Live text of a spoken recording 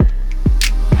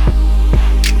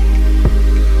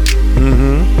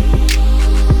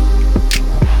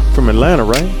Atlanta,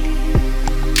 right?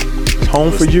 It's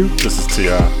home for you? This is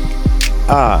T.I.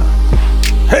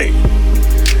 Hey,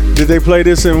 did they play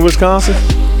this in Wisconsin?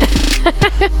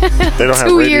 They don't have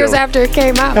 2 radio. years after it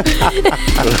came out.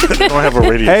 They don't have a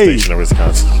radio station in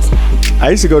Wisconsin. I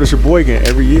used to go to Sheboygan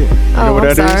every year. You know what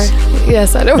I'm that is? sorry.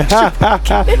 Yes, I know.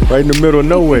 Right in the middle of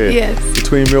nowhere. Yes.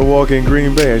 Between Milwaukee and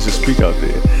Green Bay. I used to speak out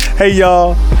there. Hey,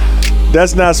 y'all.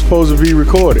 That's not supposed to be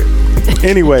recorded.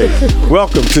 Anyway,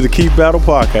 welcome to the Keith Battle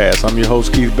Podcast. I'm your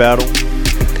host, Keith Battle.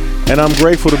 And I'm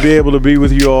grateful to be able to be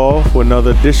with you all for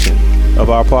another edition of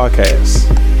our podcast.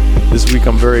 This week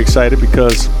I'm very excited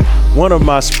because one of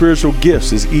my spiritual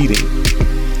gifts is eating.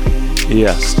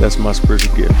 Yes, that's my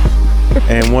spiritual gift.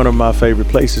 And one of my favorite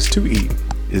places to eat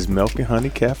is Milk and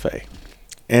Honey Cafe.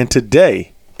 And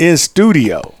today, in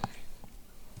studio,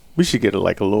 we should get a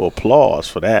little applause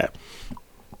for that.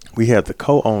 We have the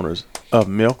co-owners of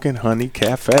Milk and Honey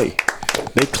Cafe.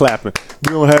 They clapping.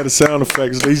 We don't have the sound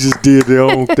effects. They just did their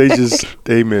own.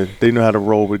 Amen. They know how to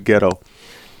roll with ghetto.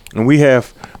 And we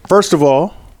have, first of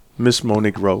all, Miss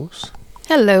Monique Rose.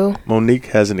 Hello. Monique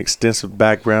has an extensive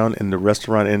background in the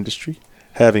restaurant industry,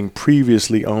 having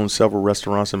previously owned several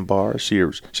restaurants and bars.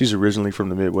 She's originally from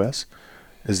the Midwest.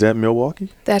 Is that Milwaukee?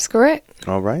 That's correct.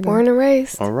 All right. Born and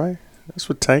raised. All right. That's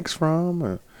what Tank's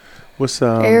from. What's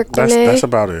Eric that's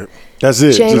about it. That's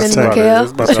it. Jamin Just Tank.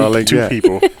 McHale. That's about two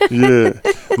people.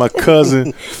 Yeah. My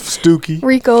cousin, Stookie.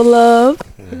 Rico Love.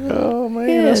 Oh, man.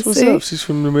 Yeah, That's what's see? up. She's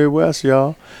from the Midwest,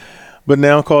 y'all. But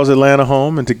now calls Atlanta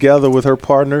home, and together with her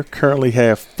partner, currently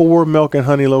have 4 Milk and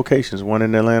Honey locations, one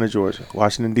in Atlanta, Georgia,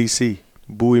 Washington, D.C.,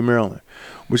 Bowie, Maryland,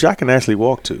 which I can actually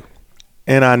walk to.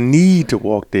 And I need to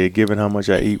walk there, given how much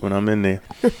I eat when I'm in there.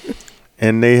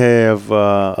 And they have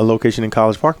a location in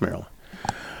College Park, Maryland.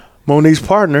 Monique's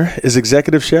partner is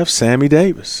executive chef Sammy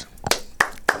Davis.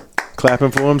 Clapping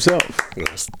for himself.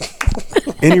 Yes.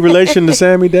 Any relation to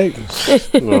Sammy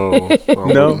Davis? No.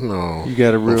 You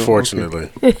got a real.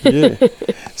 Unfortunately. Okay. Yeah.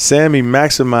 Sammy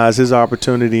maximized his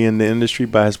opportunity in the industry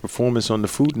by his performance on the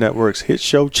Food Network's hit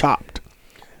show Chopped.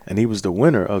 And he was the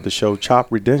winner of the show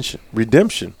Chopped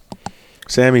Redemption.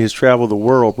 Sammy has traveled the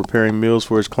world preparing meals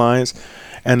for his clients.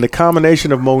 And the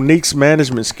combination of Monique's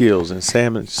management skills and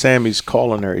Sammy's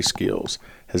culinary skills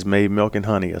has made Milk and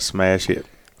Honey a smash hit.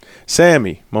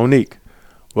 Sammy, Monique,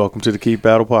 welcome to the Keith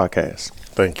Battle Podcast.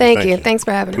 Thank you. Thanks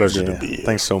for having us. Pleasure to be here.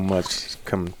 Thanks so much.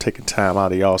 Taking time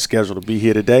out of y'all's schedule to be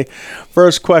here today.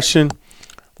 First question,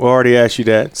 we already asked you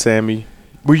that, Sammy.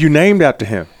 Were you named after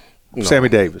him? No. Sammy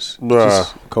Davis.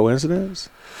 Just coincidence?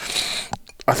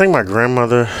 I think my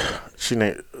grandmother, she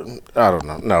named, I don't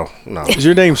know. No. Is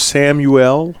your name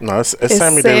Samuel? No, it's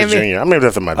Sammy Davis Jr. I named it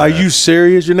after my dad. Are you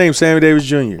serious? Your name's Sammy Davis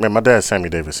Jr.? Man, my dad's Sammy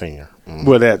Davis Sr.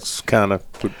 Well, that's kind of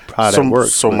how that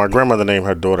works. So my grandmother named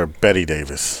her daughter Betty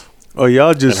Davis. Oh,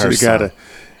 y'all just got gotta.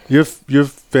 Your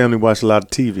family watched a lot of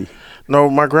TV. No,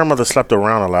 my grandmother slept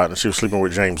around a lot, and she was sleeping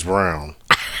with James Brown.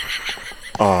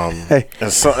 Hey,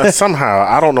 and somehow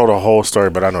I don't know the whole story,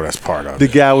 but I know that's part of the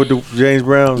it. guy with the James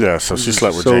Brown. Yeah, so she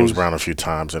slept with James Brown a few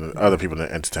times, and other people in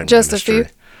the entertainment industry.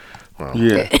 Just a few. Well,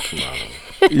 Yeah.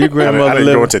 Your grandmother I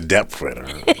didn't go lived. into depth with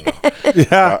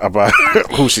her about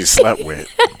who she slept with.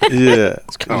 Yeah.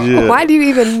 Yeah. Why do you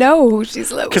even know who she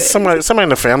slept with? Because somebody in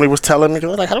the family was telling me,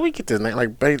 like, how do we get this name?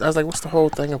 Like, I was like, what's the whole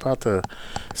thing about the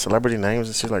celebrity names?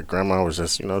 And she's like, grandma was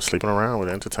just, sleeping around with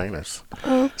entertainers.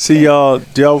 See, y'all,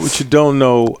 what you don't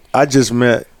know, I just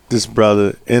met this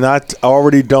brother, and I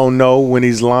already don't know when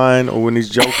he's lying or when he's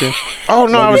joking. Oh,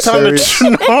 no, I was telling the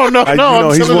truth.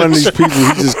 No, he's one of these people,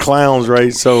 he just clowns,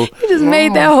 right? So You just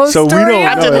made that whole So we story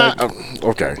don't up. know.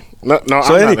 Okay. No,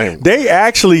 So I'm not named. they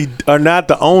actually are not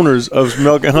the owners of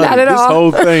Milk and Honey. Not at this all.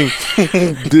 whole thing.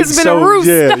 It's been a ruse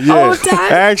the whole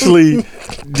time. Actually,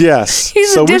 yes.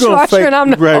 He's a we're gonna dishwasher and I'm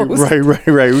the right, host.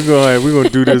 Right. We're gonna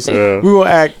do this. We're gonna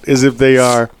act as if they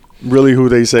are really who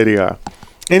they say they are.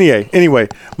 Anyway,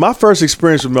 my first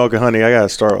experience with Milk and Honey, I gotta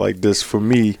start like this. For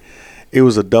me, it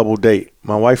was a double date.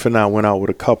 My wife and I went out with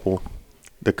a couple.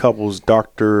 The couple's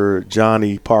Dr.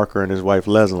 Johnny Parker and his wife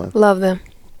Leslin. Love them.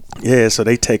 Yeah, so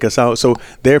they take us out. So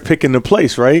they're picking the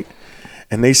place, right?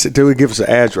 And they would give us an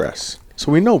address. So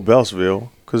we know Beltsville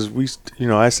because I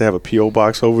used to have a P.O.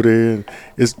 box over there. And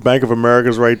it's Bank of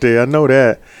America's right there. I know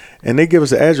that. And they give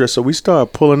us an address. So we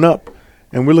start pulling up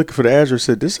and we're looking for the address.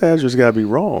 Said, this address got to be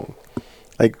wrong.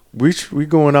 Like we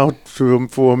going out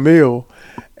for a meal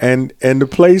and the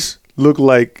place looked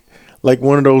like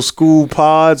one of those school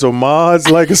pods or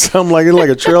mods, like something like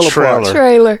a trailer park.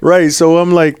 Trailer. Right. So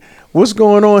I'm like, what's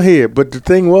going on here? But the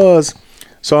thing was,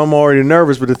 so I'm already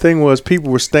nervous, but the thing was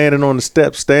people were standing on the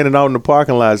steps, standing out in the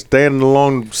parking lot, standing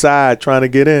alongside trying to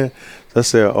get in. So I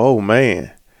said, oh,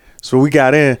 man. So we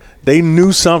got in. They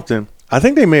knew something. I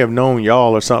think they may have known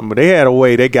y'all or something, but they had a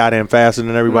way. They got in faster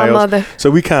than everybody else. Mother.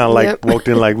 So we kind of like walked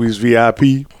in like we was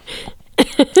VIP.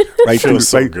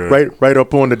 Right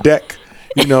up on the deck.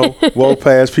 You know, walk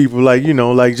past people like, you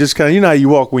know, like just kind of, you know how you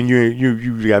walk when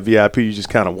you got VIP, you just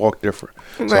kind of walk different.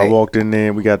 So I walked in there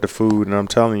and we got the food, and I'm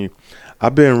telling you,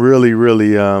 I've been really,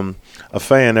 really a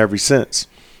fan ever since.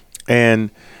 And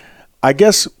I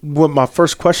guess what my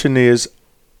first question is,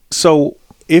 so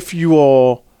if you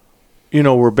all, you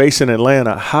know, were based in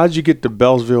Atlanta, how'd you get to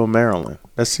Beltsville, Maryland?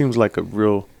 That seems like a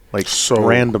real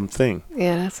random thing.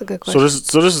 Yeah, that's a good question.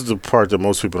 So this is the part that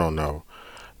most people don't know.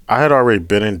 I had already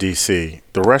been in D.C.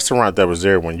 The restaurant that was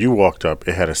there when you walked up,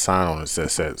 it had a sign on it that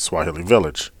said Swahili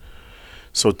Village.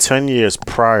 So 10 years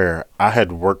prior, I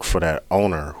had worked for that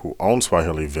owner who owned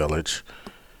Swahili Village,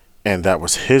 and that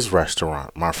was his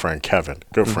restaurant, my friend Kevin,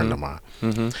 good friend of mine.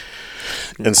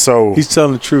 Mm-hmm. And so he's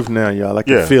telling the truth now, y'all. I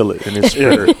can feel it in his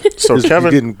spirit. So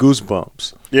Kevin getting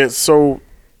goosebumps. Yeah. So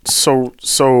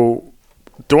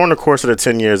during the course of the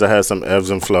 10 years, I had some ebbs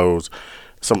and flows,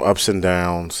 some ups and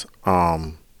downs.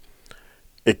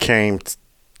 It came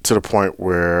to the point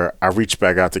where I reached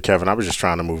back out to Kevin. I was just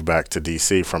trying to move back to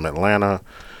D.C. from Atlanta,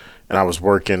 and I was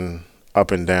working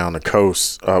up and down the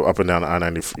coast, up and down the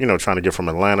I-90, you know, trying to get from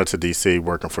Atlanta to D.C.,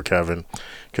 working for Kevin,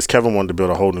 because Kevin wanted to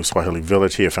build a whole new Swahili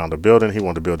Village. He had found a building. He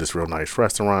wanted to build this real nice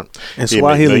restaurant. And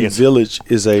Swahili Village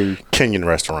is a Kenyan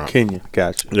restaurant. Kenyan,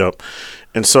 gotcha. Yep.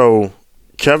 And so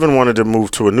Kevin wanted to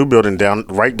move to a new building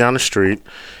right down the street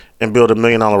and build $1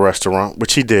 million restaurant,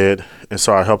 which he did. And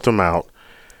so I helped him out.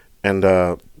 And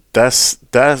that's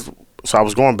so I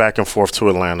was going back and forth to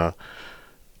Atlanta,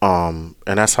 and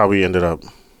that's how we ended up.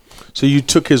 So you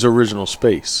took his original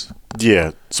space.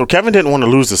 Yeah. So Kevin didn't want to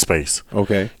lose the space.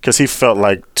 Okay. Because he felt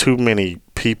like too many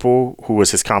people who was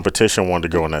his competition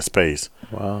wanted to go in that space.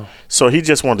 Wow. So he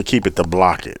just wanted to keep it to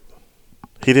block it.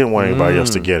 He didn't want anybody else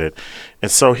to get it.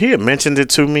 And so he had mentioned it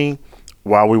to me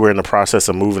while we were in the process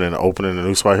of moving and opening the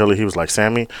new Swahili. He was like,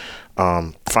 Sammy,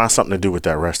 find something to do with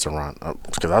that restaurant.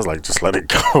 Because I was like, just let it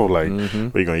go. Like,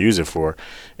 what are you going to use it for?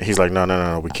 And he's like,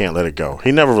 no, we can't let it go.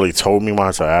 He never really told me why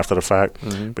until after the fact.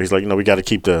 But he's like, we got to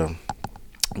keep the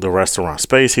restaurant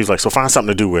space. He was like, so find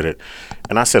something to do with it.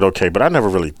 And I said, okay. But I never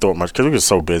really thought much because we was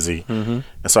so busy. And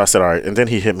so I said, all right. And then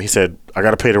he hit me. He said, I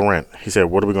got to pay the rent. He said,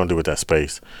 what are we going to do with that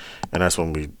space? And that's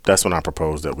when I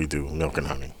proposed that we do Milk and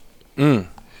Honey.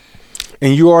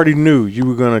 And you already knew you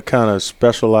were going to kind of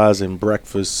specialize in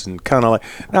breakfast and kind of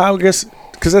like, now I guess,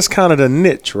 because that's kind of the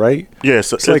niche, right? Yeah.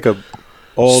 So it's like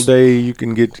all day you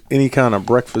can get any kind of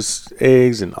breakfast,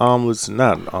 eggs and omelets,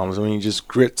 not omelets, I mean just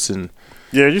grits and.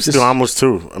 Yeah, I used to do omelets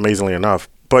too, amazingly enough.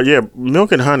 But yeah,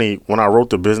 Milk and Honey, when I wrote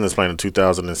the business plan in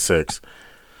 2006,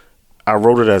 I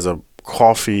wrote it as a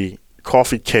coffee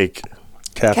cake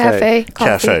Cafe.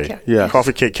 Yeah.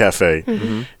 Coffee cake cafe.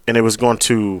 And it was going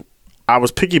to, I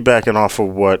was piggybacking off of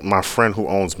what my friend who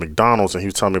owns McDonald's, and he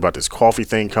was telling me about this coffee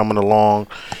thing coming along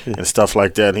and stuff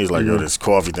like that. And he's like, yo, this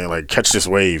coffee thing, like, catch this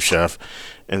wave, chef.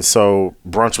 And so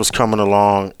brunch was coming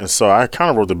along. And so I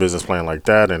kind of wrote the business plan like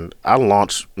that. And I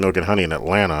launched Milk and Honey in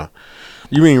Atlanta.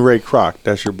 You mean Ray Kroc?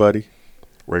 That's your buddy?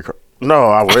 Ray Kroc. No,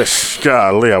 I wish.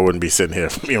 Golly, I wouldn't be sitting here.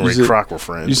 Me and Ray Kroc were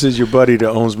friends. You said your buddy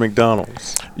that owns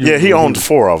McDonald's. Yeah, he owns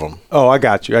 4 of them. Oh, I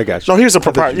got you. No, he's a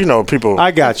proprietor. You know, people. I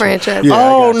got you. Franchise. Yeah,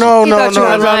 oh, no. I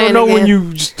don't know when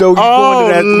you go into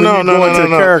that. No.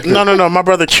 Character. No. My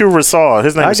brother Q Rasal.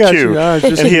 His name is Q.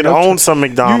 And he had owned some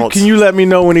McDonald's. Can you let me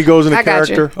know when he goes into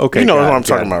character? You. Okay. You know what I'm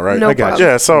talking about, right? No I got you.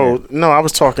 Yeah, so, I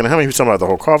was talking to him. He was talking about the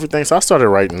whole coffee thing. So I started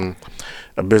writing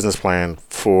a business plan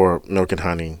for Milk and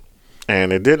Honey.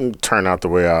 And it didn't turn out the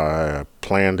way I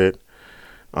planned it.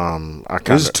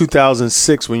 This is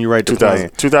 2006 when you write the plan.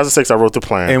 2006, I wrote the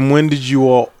plan. And when did you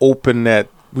all open that?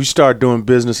 We start doing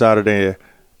business out of there.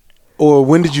 Or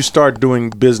when did you start doing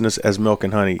business as Milk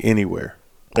and Honey anywhere?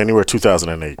 Anywhere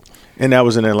 2008. And that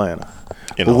was in Atlanta.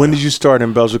 But when did you start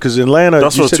in Beltsville? Because Atlanta.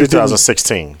 That was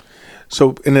 2016.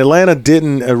 So in Atlanta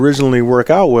didn't originally work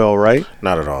out well, right?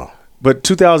 Not at all. But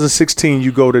 2016,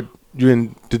 you're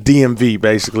in the DMV,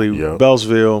 basically,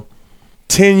 Beltsville,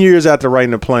 10 years after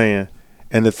writing the plan,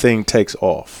 and the thing takes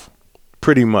off,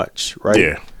 pretty much,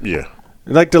 right? Yeah.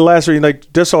 Like the last,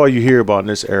 that's all you hear about in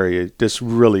this area, just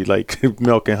really like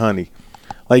Milk and Honey.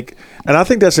 Like, and I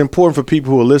think that's important for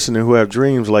people who are listening who have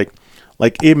dreams, like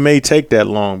it may take that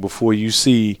long before you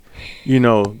see,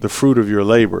 the fruit of your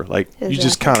labor. Like, you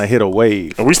just kind of hit a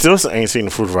wave. And we still ain't seen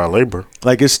the fruit of our labor.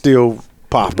 Like, it's still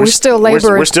popping. We're still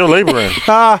laboring. We're still laboring.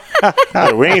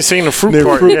 Yeah, we ain't seen the fruit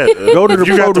part yet. Go to the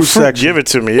produce section. Give it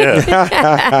to me,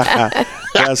 yeah.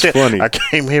 That's funny. I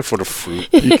came here for the fruit.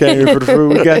 You came here for the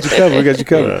fruit. We got you covered. We got you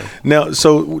covered. Now,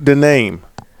 so the name.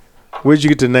 Where'd you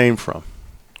get the name from?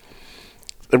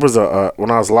 It was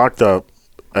when I was locked up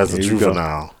as a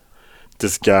juvenile.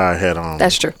 This guy had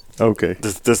That's true. Okay.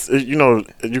 This you know,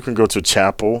 you can go to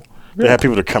chapel. They have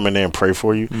people to come in there and pray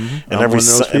for you. And every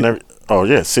oh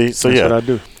yeah, see, so That's what I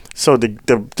do. So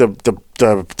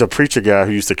the preacher guy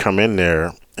who used to come in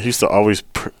there, he used to always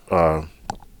God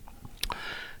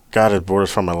has brought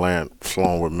us from a land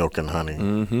flowing with milk and honey.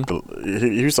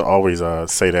 He used to always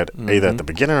say that either at the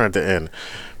beginning or at the end.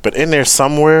 But in there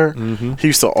somewhere, he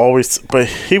used to always, but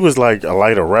he was like a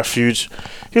light of refuge.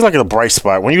 He was like a bright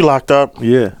spot. When you locked up,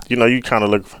 you know, you kind of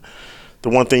look, the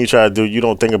one thing you try to do, you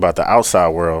don't think about the outside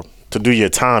world. To do your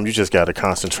time, you just got to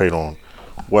concentrate on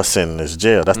what's in this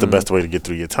jail. That's the best way to get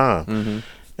through your time.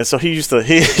 And so he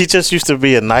just used to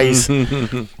be a nice,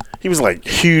 he was like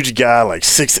huge guy, like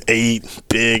 6'8",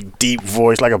 big, deep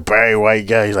voice, like a Barry White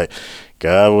guy. He's like,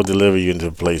 God will deliver you into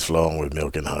a place flowing with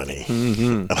milk and honey.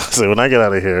 And I said, when I get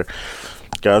out of here,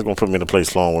 God's going to put me in a place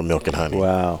flowing with milk and honey.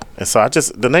 Wow. And so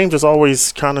the name just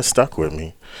always kind of stuck with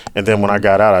me. And then when I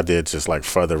got out, I did just like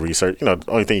further research. You know,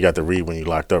 the only thing you got to read when you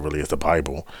locked up really is the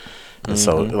Bible. And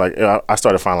so like I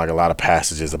started finding like a lot of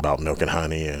passages about milk and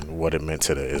honey and what it meant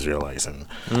to the Israelites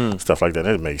and stuff like that.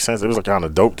 And it made sense. It was like kind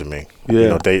of dope to me. Yeah. You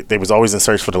know, they was always in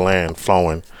search for the land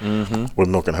flowing with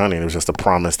milk and honey. And it was just a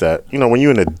promise that, you know, when you're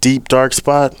in a deep, dark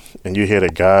spot and you hear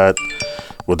that God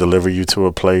will deliver you to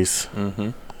a place,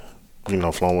 you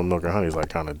know, flowing with milk and honey is like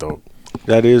kind of dope.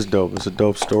 That is dope. It's a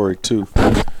dope story too.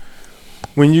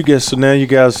 When you so now you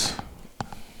guys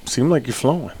seem like you're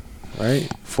flowing, right?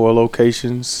 4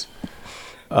 locations.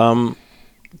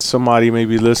 Somebody may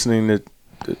be listening that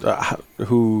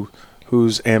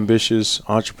who's ambitious,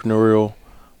 entrepreneurial,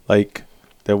 like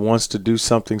that wants to do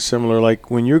something similar.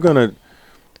 Like when you're gonna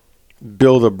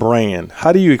build a brand,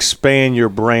 how do you expand your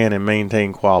brand and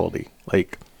maintain quality?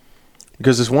 Like,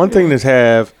 because it's one thing to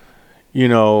have, you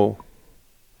know,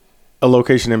 a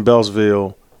location in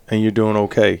Beltsville and you're doing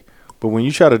okay, but when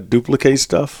you try to duplicate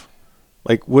stuff,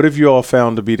 like what have you all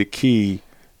found to be the key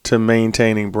to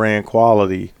maintaining brand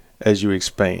quality as you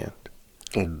expand?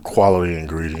 Quality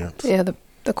ingredients. Yeah,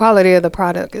 the quality of the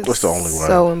product is That's the only way.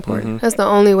 So important. That's the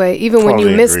only way. Even quality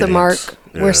when you miss the mark,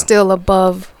 we're still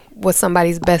above what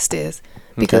somebody's best is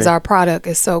because our product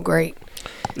is so great.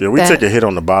 Yeah, we take a hit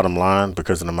on the bottom line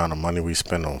because of the amount of money we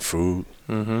spend on food.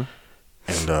 And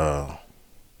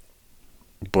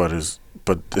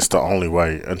but it's the only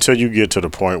way until you get to the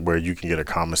point where you can get a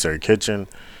commissary kitchen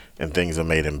and things are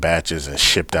made in batches and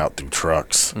shipped out through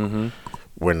trucks.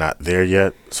 We're not there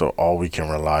yet, so all we can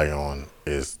rely on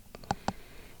is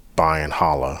buying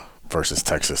Holla versus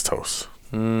Texas Toast.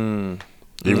 Even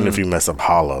if you mess up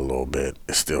Holla a little bit,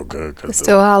 it's still good because it's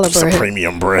still Holla bread. It's a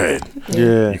premium bread.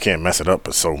 Yeah, you can't mess it up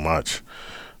but so much.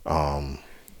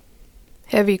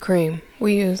 Heavy cream.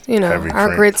 We use, you know,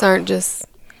 our grits aren't just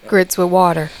grits with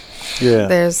water.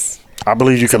 Yeah, I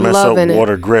believe you can mess up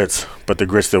water grits, but the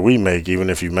grits that we make, even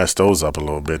if you mess those up a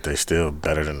little bit, they're still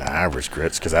better than the average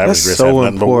grits because average grits have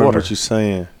nothing but water. What you're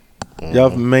saying.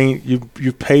 Y'all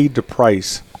you paid the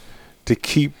price to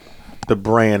keep the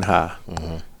brand high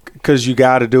because you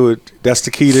got to do it. That's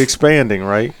the key to expanding,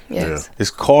 right? Yes. Yeah.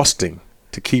 It's costing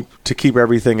to keep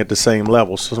everything at the same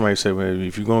level. So somebody say, well,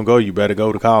 if you're gonna go, you better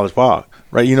go to College Park,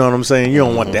 right? You know what I'm saying? You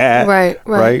don't want that,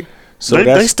 right? So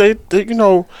they stay, you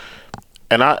know.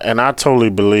 And I totally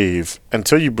believe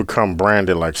until you become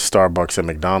branded like Starbucks and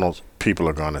McDonald's, people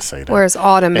are gonna say that. Where it's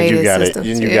automated,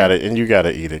 and you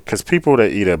gotta eat it because people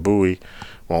that eat at Bowie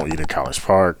won't eat at College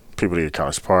Park. People that eat at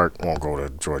College Park won't go to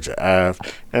Georgia Ave,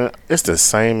 and it's the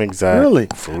same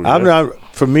exact food.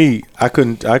 For me, I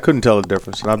couldn't tell the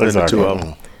difference. And I've been to 2 of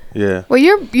them. Yeah. Well,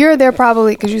 you're there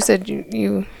probably because you said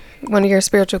you one of your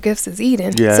spiritual gifts is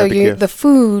eating. Yeah, so the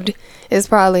food is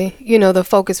probably, you know, the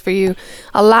focus for you.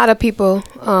 A lot of people,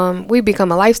 we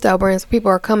become a lifestyle brand, so people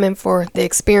are coming for the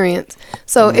experience.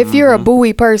 So if you're a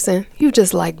Bowie person, you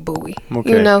just like Bowie.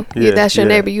 Okay. You know, that's your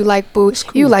neighbor. You like Bowie.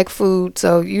 Cool. You like food,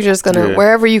 so you're just gonna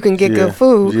wherever you can get good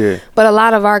food. Yeah. But a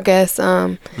lot of our guests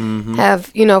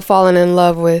have, you know, fallen in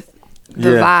love with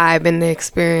the vibe and the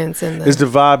experience. And is the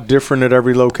vibe different at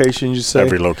every location, you say?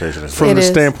 Every location is from the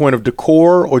standpoint of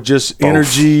decor or just both.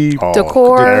 Energy?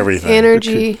 Decor, everything.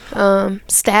 Energy,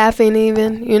 staffing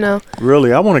even, you know.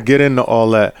 Really? I want to get into all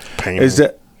that. Painting. Is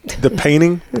that the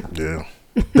painting? Yeah.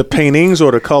 The paintings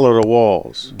or the color of the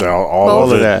walls?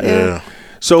 All of that. Yeah.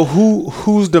 So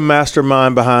who's the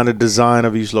mastermind behind the design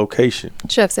of each location?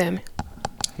 Chef Sammy.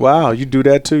 Wow, you do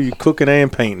that too? You cooking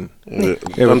and painting?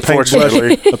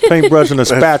 Unfortunately, a paintbrush and a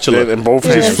spatula. In both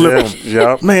hands. Just flip them.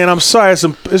 Yep. Man, I'm sorry. It's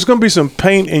going to be some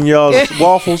paint in y'all's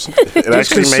waffles. It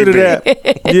actually may be. That.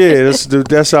 Yeah,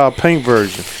 that's our paint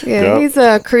version. Yeah, he's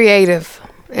creative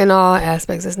in all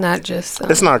aspects. It's not just.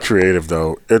 It's not creative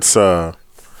though. It's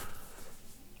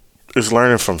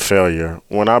learning from failure.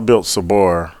 When I built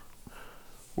Sabor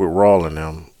with Rawl and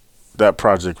them, that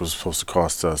project was supposed to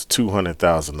cost us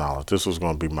 $200,000. This was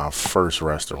going to be my first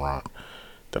restaurant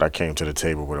that I came to the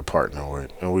table with a partner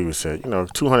with, and we would say,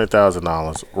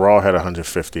 $200,000. Rawl had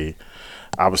 $150,000.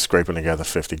 I was scraping together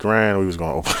 $50,000. We was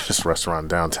going to open this restaurant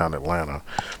downtown Atlanta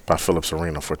by Phillips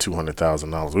Arena for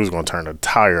 $200,000. We was going to turn the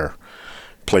entire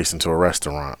place into a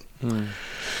restaurant.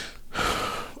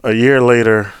 A year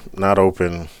later, not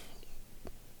open.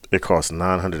 It cost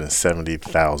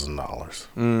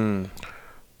 $970,000.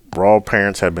 Raw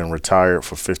parents had been retired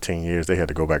for 15 years. They had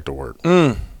to go back to work.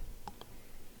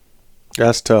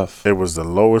 That's tough. It was the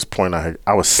lowest point I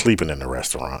was sleeping in the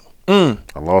restaurant. I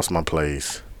lost my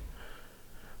place.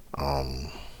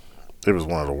 It was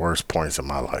one of the worst points in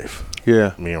my life.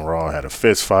 Yeah. Me and Raw had a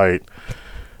fist fight.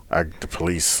 The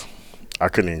police, I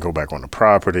couldn't even go back on the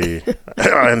property.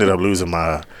 I ended up losing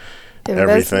my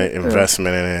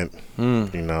investment in it.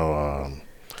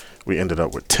 We ended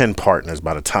up with 10 partners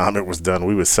by the time it was done.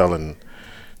 We were selling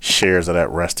shares of that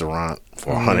restaurant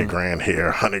for $100,000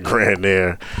 here, $100,000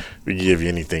 there. We give you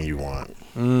anything you want.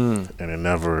 And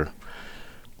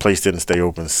place didn't stay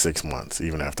open 6 months,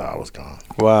 even after I was gone.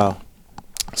 Wow.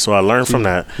 So I learned from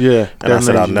that. Yeah. And I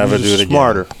said I'll never do it again.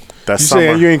 Smarter. You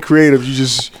saying you ain't creative, you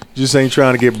just ain't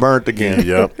trying to get burnt again.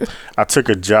 Yep. I took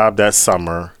a job that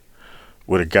summer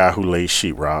with a guy who laid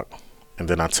sheetrock. And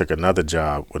then I took another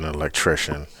job with an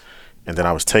electrician. And then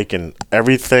I was taking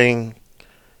everything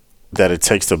that it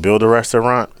takes to build a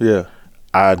restaurant. Yeah.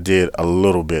 I did a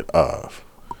little bit of.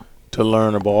 To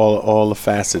learn about all the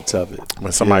facets of it.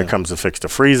 When somebody comes to fix the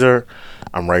freezer,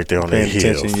 I'm right there on their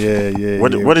heels. Yeah.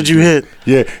 What did you hit?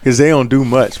 Yeah, because they don't do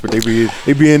much, but they be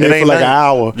in there for like an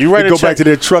hour. You go back to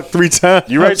their truck 3 times.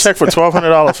 You write a check for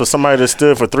 $1,200 for somebody that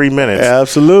stood for 3 minutes.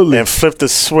 Absolutely. And flipped the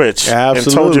switch. Absolutely.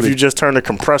 And told you if you just turn the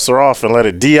compressor off and let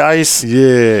it de-ice.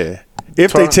 Yeah.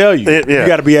 If they tell you, you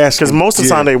got to be asking. Because most of the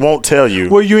time they won't tell you.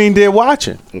 Well, you ain't there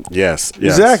watching. Yes.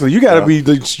 Exactly. You got to be.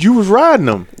 You was riding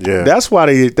them. Yeah. That's why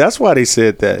they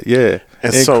said that. Yeah.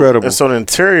 And incredible. So the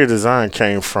interior design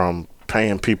came from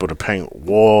paying people to paint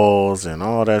walls and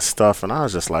all that stuff, and I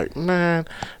was just like, man,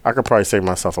 I could probably save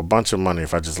myself a bunch of money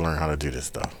if I just learned how to do this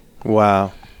stuff.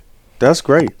 Wow. That's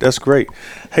great.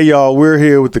 Hey, y'all, we're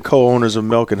here with the co-owners of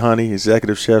Milk and Honey,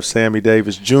 Executive Chef Sammy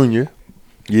Davis Jr.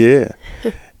 Yeah.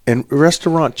 And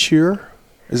Restaurateur,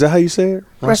 is that how you say it?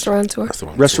 Restaurateur.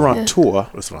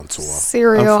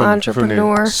 Serial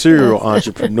entrepreneur.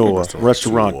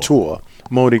 Restaurateur.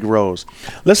 Monique Rose.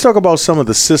 Let's talk about some of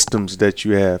the systems that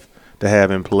you have to have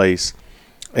in place.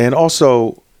 And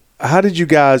also, how did you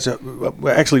guys,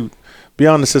 actually,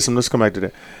 beyond the system, let's come back to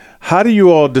that. How do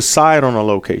you all decide on a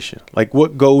location? Like,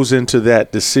 what goes into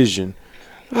that decision?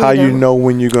 How you know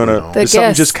when you're going to, the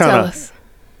guests just kind of.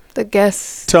 The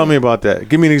guests. Tell me about that.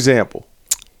 Give me an example.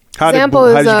 How did you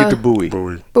get to Bowie?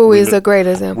 Bowie is a great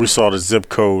example. We saw the zip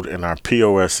code in our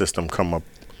POS system come up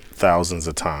thousands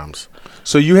of times.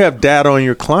 So you have data on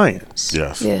your clients?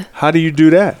 Yes. Yeah. How do you do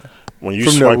that? When you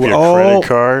swipe your credit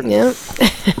card,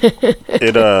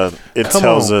 it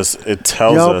tells us.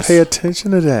 Y'all pay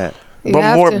attention to that.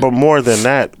 But more than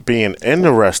that, being in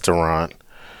the restaurant,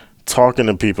 talking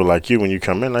to people like you when you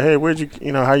come in, like, hey,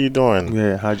 how you doing?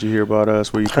 Yeah, how'd you hear about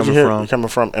us? Where you coming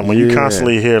from? And when you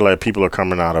constantly hear like people are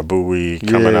coming out of Bowie,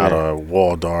 coming out of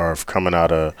Waldorf, coming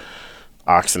out of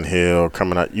Oxon Hill,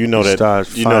 coming out,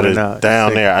 that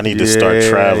down there, I need to start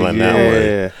traveling that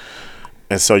way.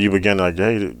 And so you begin like,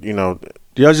 hey, y'all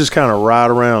just kind of ride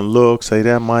around, look, say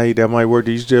that might work.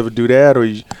 Did you ever do that, or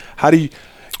how do you?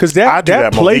 Because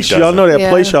that place, y'all know that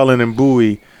place y'all in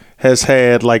Bowie has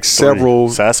had like several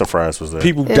sassafras was there.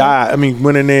 People die. I mean,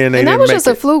 went in there and they didn't that was just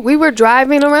a fluke. We were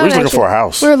driving around. We were looking for a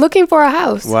house. We were looking for a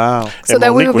house. Wow. So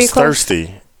that we would be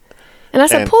thirsty. And I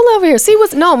said, pull over here. See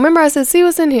what's remember I said, see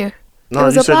what's in here. No,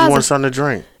 you said you want something to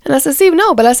drink. And I said, see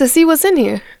what's in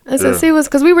here. I said, see what's,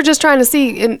 because we were just trying to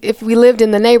see if we lived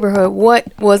in the neighborhood, what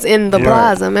was in the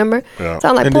plaza, remember? Yeah. So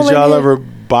I'm like, and did y'all ever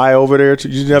buy over there?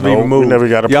 You never even moved? We never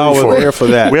got approved y'all were there for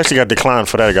that. We actually got declined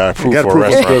for that. Got approved for a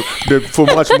restaurant. For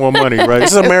much more money, right?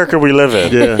 This is America we live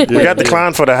in. Yeah. We got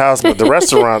declined for the house, but the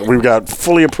restaurant we got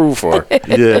fully approved for.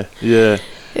 Yeah.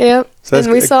 Yep. So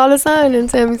and we saw the sign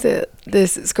and Sammy said,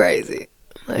 this is crazy.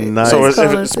 Like, nice. So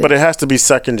but it has to be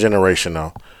second generation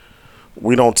though.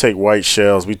 we don't take white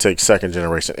shells. We take second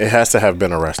generation. It has to have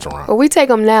been a restaurant. Well, we take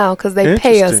them now because they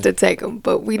pay us to take them,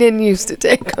 but we didn't used to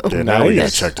take them. Yeah, now we got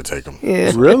to check to take them.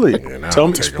 Yeah. Really? Yeah,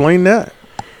 explain that.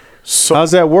 So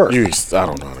how's that work? I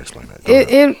don't know how to explain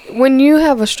that. When you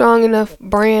have a strong enough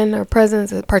brand or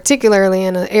presence, particularly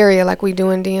in an area like we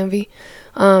do in DMV,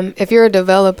 if you're a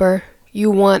developer, you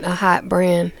want a hot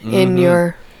brand in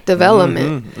your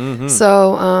development.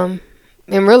 So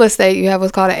in real estate, you have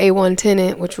what's called an A1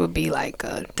 tenant, which would be like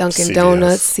Dunkin' CVS.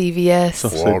 Donuts, CVS,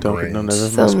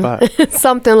 Walgreens.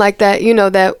 something like that. You know,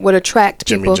 that would attract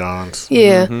people. Jimmy John's.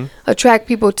 Yeah, attract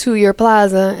people to your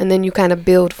plaza, and then you kind of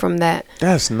build from that.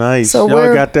 That's nice. So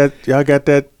y'all got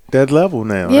that level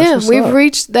now. Yeah, we've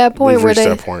reached that point where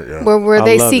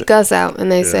they seek us out and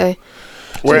they say,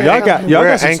 "We're y'all got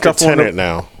some anchor stuff tenant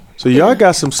now." So y'all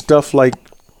got some stuff like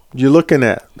you're looking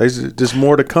at. There's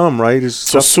more to come, right? There's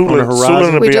stuff on the horizon.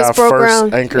 Suitland will be our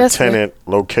first anchor tenant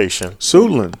location.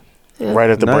 Suitland. Yeah. Right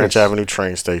at the Branch Avenue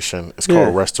train station. It's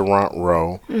called Restaurant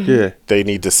Row. Yeah. They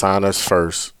need to sign us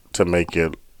first to make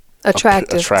it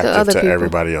attractive to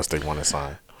everybody else they want to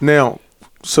sign. Now,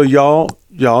 so y'all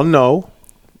know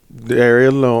the area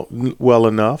well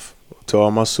enough. To all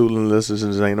my Suitland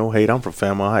listeners, ain't no hate. I'm from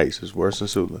Fairmont Heights. It's worse than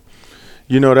Suitland.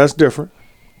 You know that's different,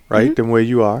 right, than where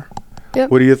you are. Yep.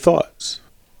 What are your thoughts?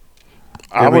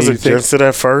 I was against it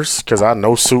at first because I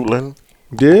know Suitland.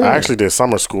 Yeah. I actually did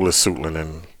summer school at Suitland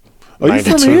in 92.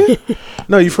 You from here?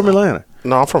 No, you from Atlanta.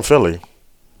 No, I'm from Philly.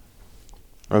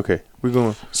 Okay, we're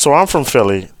going. So I'm from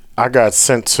Philly. I had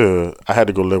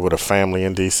to go live with a family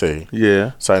in D.C.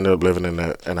 Yeah. So I ended up living in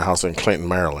a house in Clinton,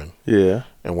 Maryland. Yeah.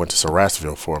 And went to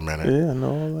Sarasville for a minute. Yeah, I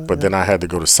know all that. But then I had to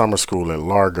go to summer school at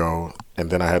Largo, and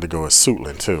then I had to go at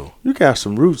Suitland too. You got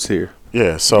some roots here.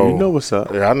 Yeah, so you know what's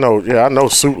up. Yeah, I know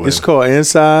Suitland. It's called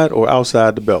inside or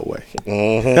outside the Beltway.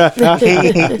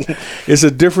 It's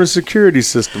a different security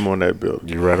system on that building.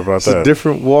 You're right about it's that. It's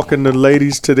different walking the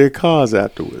ladies to their cars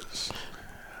afterwards.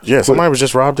 Yeah, somebody was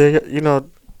just robbed there. You know,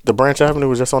 the Branch Avenue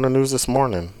was just on the news this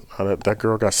morning. That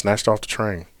girl got snatched off the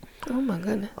train. Oh my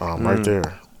goodness. Right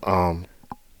there.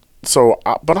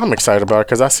 But I'm excited about it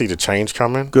because I see the change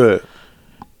coming. Good.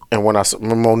 And when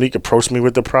Monique approached me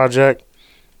with the project,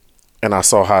 and I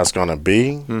saw how it's gonna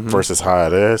be versus how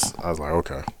it is, I was like,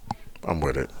 okay, I'm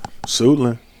with it.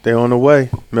 Suitland, they on the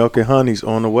way. Milk and Honey's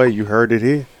on the way. You heard it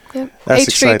here. Yep. That's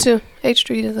H Street too. H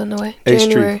Street is on the way. H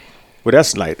January. Street. Well,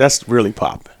 that's really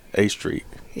popping. H Street.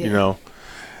 Yeah. You know.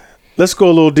 Let's go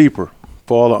a little deeper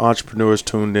for all the entrepreneurs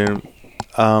tuned in.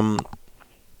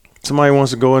 Somebody wants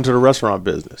to go into the restaurant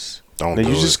business. You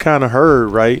just kind of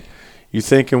heard, right? You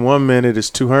think in 1 minute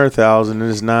it's 200,000 and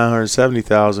it's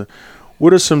 970,000.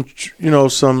 What are some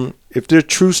if there are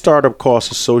true startup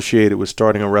costs associated with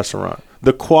starting a restaurant?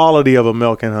 The quality of a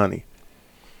Milk and Honey,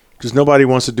 because nobody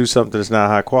wants to do something that's not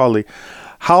high quality.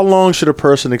 How long should a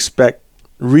person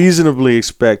reasonably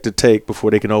expect to take before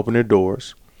they can open their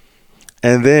doors?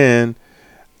 And then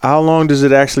how long does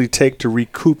it actually take to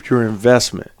recoup your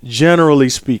investment, generally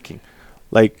speaking?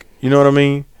 Like, you know what I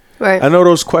mean? Right. I know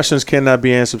those questions cannot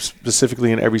be answered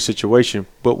specifically in every situation,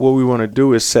 but what we want to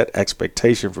do is set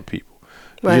expectation for people.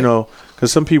 Right. You know,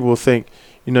 because some people will think,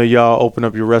 y'all open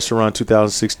up your restaurant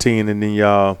 2016 and then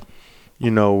y'all,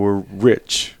 were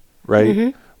rich, right?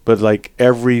 Mm-hmm. But like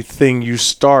everything you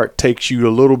start takes you a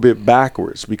little bit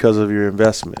backwards because of your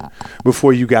investment.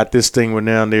 Before you got this thing, we're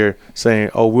down there saying,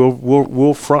 "Oh,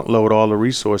 we'll front load all the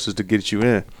resources to get you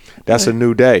in." That's a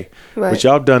new day. Right. But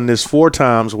y'all done this 4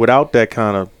 times without that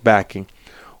kind of backing.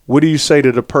 What do you say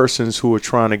to the persons who are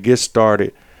trying to get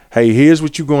started? Hey, here's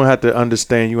what you're gonna have to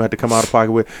understand. You have to come out of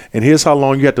pocket with, and here's how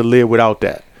long you have to live without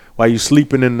that while you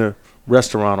sleeping in the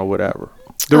restaurant or whatever.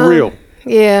 Real.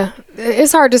 Yeah,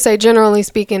 it's hard to say generally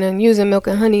speaking, and using Milk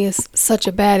and Honey is such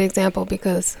a bad example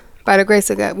because by the grace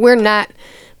of God, we're not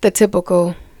the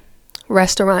typical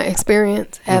restaurant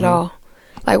experience at all.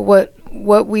 Like what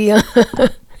we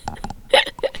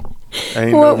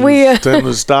Ain't what no we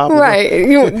to stop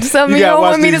right. Some of you don't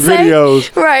want me to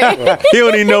videos. Say right. He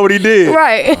don't even know what he did.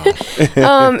 Right.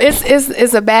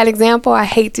 It's a bad example. I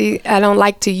don't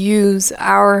like to use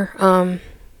our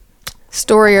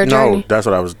story or journey. No, that's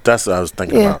what I was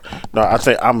thinking about. No, I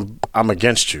think I'm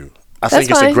against you. I think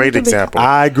it's fine. A great example.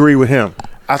 I agree with him.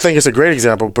 I think it's a great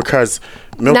example because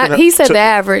he said the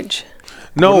average.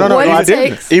 No, I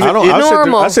didn't.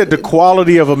 I said the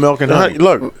quality of a Milk and Honey.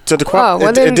 Look, to the quality.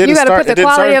 Well, then you got to put the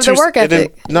quality of the work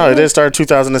ethic. It didn't start in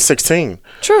 2016.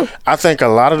 True. I think a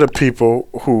lot of the people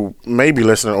who may be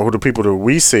listening, or the people that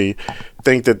we see,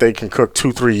 think that they can cook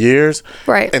 2-3 years,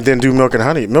 right, and then do Milk and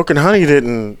Honey. Milk and Honey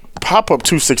didn't pop up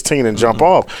 216 and jump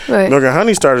off. Right. Milk and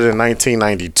Honey started in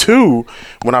 1992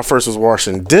 when I first was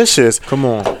washing dishes. Come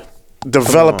on.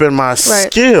 Developing my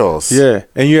skills. Yeah,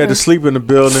 and you had to sleep in the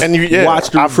building and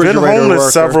watch the I've been refrigerator homeless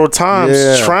worker. several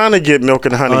times trying to get Milk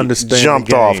and Honey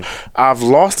jumped off. I've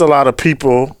lost a lot of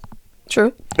people.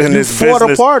 True. In this business. You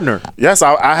fought a partner. Yes,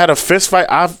 I had a fist fight.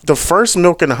 The first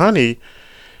Milk and Honey,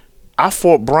 I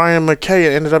fought Brian McKay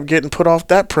and ended up getting put off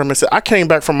that premise. I came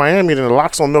back from Miami and the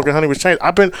locks on Milk and Honey was changed.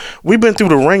 We've been through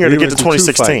the ringer to get to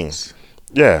 2016.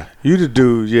 Yeah, you the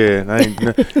dude. Yeah,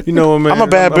 you know what, man. I'm a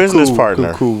bad business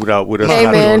partner. Cool without with us. Hey,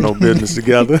 not man. doing no business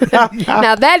together.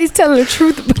 Now that he's telling the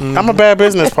truth. I'm a bad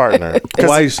business partner.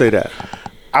 Why you say that?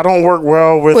 I don't work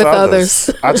well with others.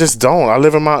 I just don't. I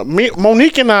live in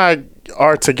Monique and I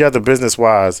are together business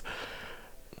wise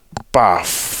by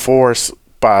force,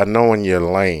 by knowing your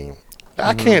lane.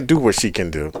 I can't do what she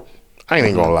can do. I ain't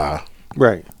even gonna lie.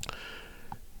 Right.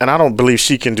 And I don't believe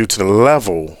she can do to the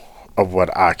level of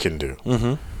what I can do.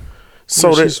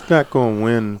 So she's not going to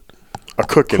win a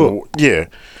cooking. Yeah.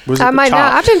 I might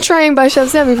not. I've been trained by Chef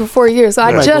Sammy for 4 years, so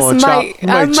I just might.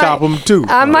 I might chop them too.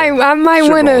 I might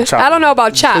win a. I don't know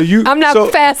about chop. I'm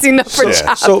not fast enough for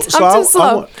chop. I'm too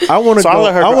slow. I want to go.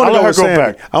 I want to go with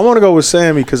Sammy. I want to go with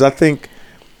Sammy because I think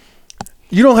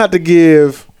you don't have to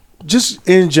give. Just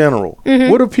in general,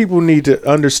 what do people need to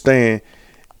understand?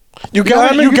 You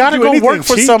got to go work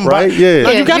for somebody. Right? Yeah.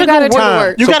 You got to go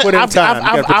work. You got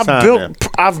to.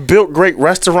 I've built great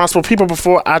restaurants for people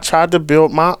before. I tried to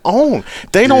build my own.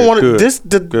 They don't want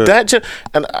that.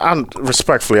 And I'm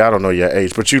respectfully, I don't know your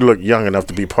age, but you look young enough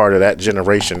to be part of that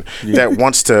generation that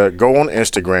wants to go on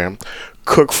Instagram,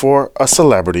 cook for a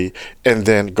celebrity, and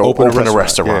then go open a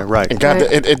restaurant. Yeah, right. And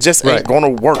it just ain't going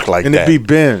to work like that. And it be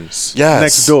Ben's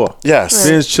next door. Yes.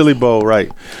 Ben's Chili Bowl,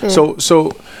 right. Yeah.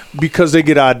 So because they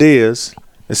get ideas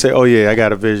and say, oh, yeah, I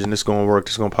got a vision. It's going to work.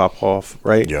 It's going to pop off,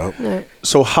 right? Yep. Right.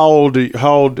 So how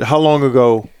long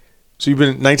ago? So you've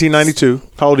been in 1992.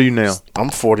 How old are you now? I'm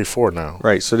 44 now.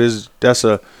 Right. So that's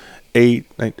a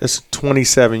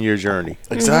 27-year journey.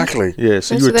 Exactly. Yeah.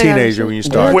 So you were a teenager when you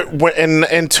started.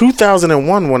 In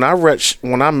 2001, when I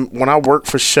worked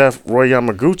for Chef Roy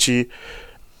Yamaguchi,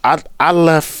 I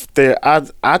left there.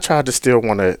 I tried to steal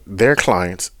one of their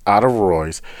clients out of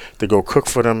Roy's to go cook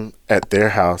for them at their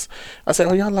house. I said,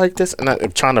 "Oh, y'all like this?" And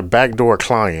I'm trying to backdoor a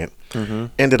client.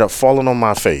 Ended up falling on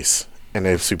my face in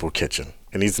their super kitchen.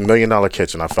 In his $1 million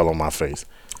kitchen, I fell on my face.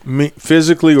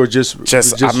 Physically or just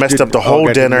I messed up the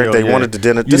whole dinner. They wanted the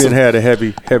dinner. You didn't have the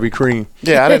heavy cream.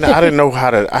 Yeah, I didn't know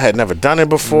how to. I had never done it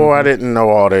before. I didn't know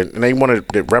all that, and they wanted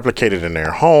it replicated in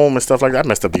their home and stuff like that. I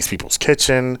messed up these people's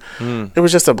kitchen. It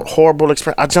was just a horrible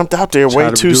experience. I jumped out there way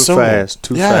too soon.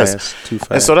 Too fast.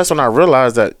 And so that's when I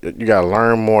realized that you got to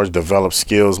learn more, develop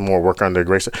skills more, work under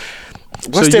grace.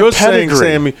 What's so you're saying,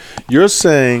 Sammy? You're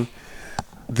saying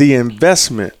the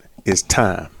investment is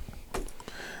time.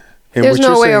 And there's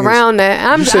no way around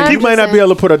that. You might not be able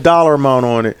to put a dollar amount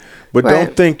on it, but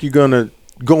don't think you're gonna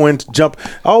go into jump.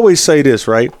 I always say this,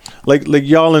 right? Like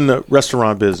y'all in the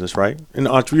restaurant business, right? And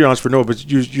you're an entrepreneur, but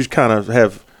you kind of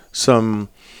have some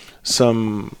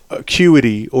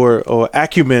acuity or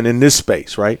acumen in this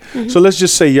space, right? So let's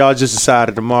just say y'all just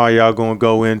decided tomorrow y'all gonna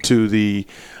go into the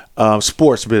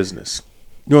sports business.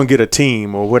 You're gonna get a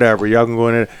team or whatever. Y'all can go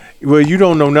in there. Well, you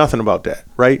don't know nothing about that,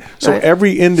 right? So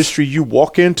every industry you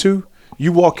walk into,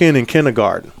 you walk in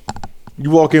kindergarten. You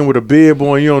walk in with a bib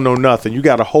on, you don't know nothing. You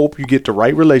got to hope you get the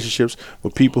right relationships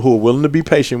with people who are willing to be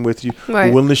patient with you, who are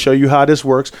willing to show you how this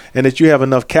works, and that you have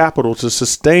enough capital to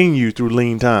sustain you through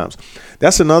lean times.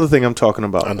 That's another thing I'm talking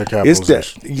about.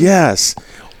 Undercapitalization. Yes.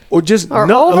 Or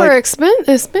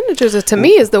expenditures to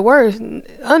me is the worst. You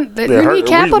need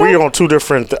capital. We on two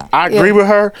different. I agree with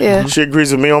her. Yeah. She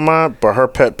agrees with me on mine. But her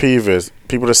pet peeve is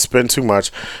people that spend too much.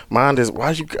 Mine is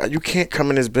why you can't come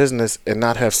in this business and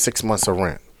not have 6 months of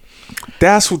rent.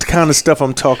 That's what the kind of stuff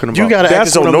I'm talking about. You got to act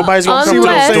as though nobody's gonna come to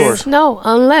those stores. No,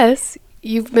 unless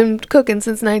you've been cooking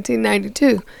since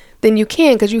 1992. Then you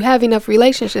can because you have enough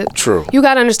relationships. True. You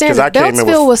got to understand that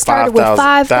Beltsville was started with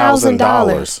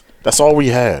 $5,000. That's all we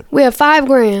had. We had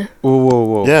 $5,000.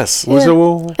 Whoa. Yes. Yeah.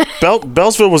 Whoa.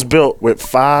 Beltsville was built with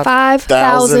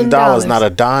 $5,000, not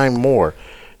a dime more.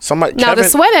 The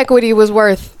sweat equity was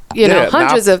worth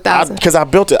hundreds of thousands. Because I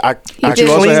built it.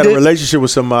 You also had a relationship with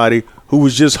somebody who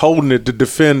was just holding it to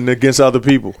defend against other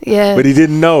people. Yeah. But he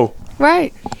didn't know.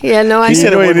 Right. He had no idea. He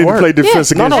said he didn't play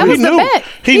defense against you.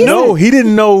 He knew. He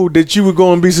didn't know that you were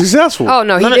going to be successful. Oh,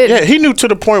 no, he didn't. Yeah, he knew to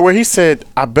the point where he said,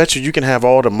 I bet you can have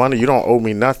all the money. You don't owe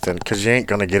me nothing because you ain't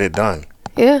going to get it done.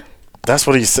 Yeah. That's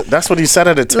what he said. That's what he said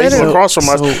at the table Literally. across from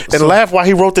us, and laughed while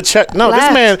he wrote the check. No,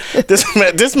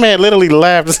 this man literally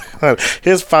laughed.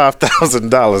 Here's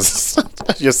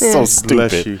 $5,000. You're so stupid.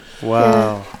 Bless you.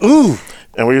 Wow. Yeah. Ooh.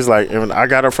 And we was like, and I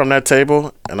got up from that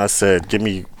table, and I said, "Give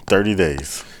me 30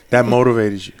 days." That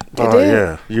motivated you. Oh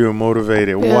yeah, you were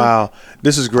motivated. Yeah. Wow,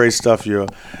 this is great stuff, yo.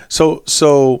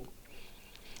 So,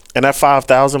 and that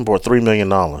 5,000 bought $3 million.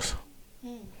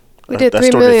 We did That $3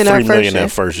 store did million $3 our million first year,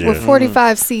 that first year. with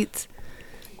 45 seats.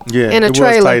 yeah, In a it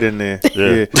trailer. was tight in there.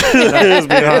 Yeah.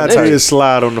 I did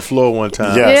slide on the floor one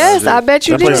time. Yes. Yes, I bet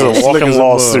you That place did. is a walking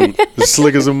lawsuit. As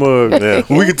slick as a mug. Yeah.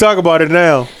 We can talk about it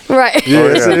now. Right. Yeah, Oh,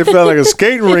 yeah. It felt like a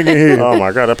skating ring in here. Oh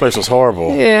my God, that place was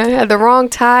horrible. Yeah, had the wrong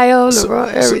tile, the wrong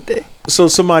everything. So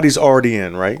somebody's already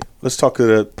in, right? Let's talk to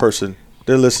that person.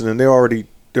 They're listening. They're already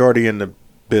in the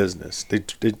business. They're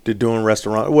doing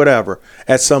restaurant, whatever.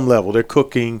 At some level, they're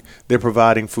cooking. They're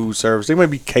providing food service. They might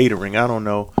be catering. I don't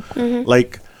know. Mm-hmm.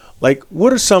 Like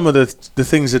what are some of the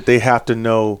things that they have to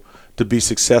know to be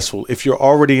successful? If you're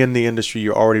already in the industry,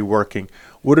 you're already working.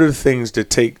 What are the things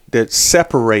that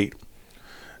separate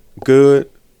good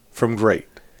from great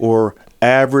or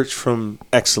average from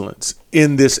excellence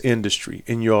in this industry,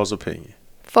 in y'all's opinion?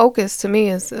 Focus to me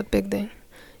is a big thing.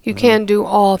 You can't do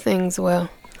all things well.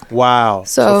 Wow.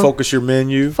 So focus your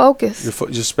menu, Focus.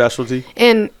 your specialty.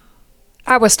 And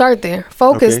I would start there.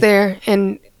 Focus Okay. there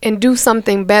and do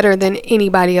something better than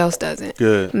anybody else does it.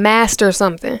 Good. Master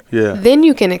something. Yeah. Then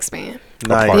you can expand.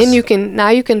 Nice. Then you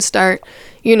can start,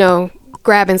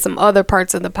 grabbing some other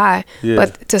parts of the pie. Yeah.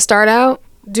 But to start out,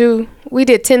 we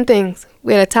did 10 things.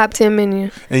 We had a top 10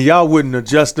 menu. And y'all wouldn't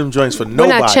adjust them joints for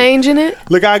nobody. We're not changing it.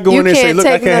 Look, I go You in there and say, can't look, I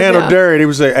take can't handle nothing out. dairy. They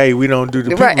would say, hey, we don't do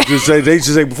the people. Right. They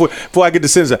just say before I get the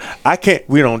sentence,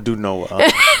 we don't do no.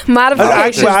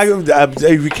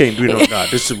 Modifications. We can't do no. Nah,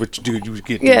 this is what you do. You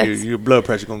get Yes. your blood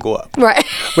pressure gonna go up. Right.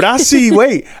 But I see.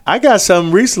 Wait, I got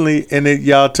something recently, and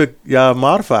y'all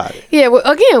modified it. Yeah. Well,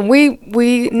 again,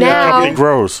 we now Company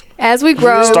grows. as we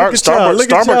grow. Look at y'all,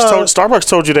 look at y'all. Starbucks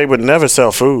told you they would never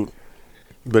sell food.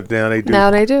 But now they do. Now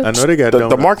they do. I know they got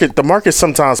The market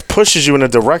sometimes pushes you in a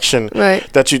direction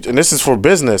Right. that you, and this is for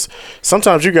business.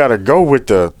 Sometimes you got to go with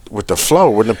the flow,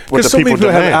 with the Because so many people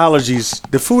people have demand. allergies.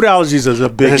 The food allergies is a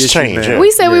big It has issue changed, now. yeah. We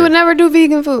said we would never do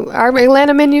vegan food. Our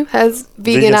Atlanta menu has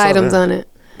vegan stuff, items yeah. on it.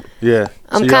 Yeah.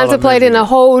 I'm So y'all are contemplating making a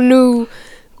whole new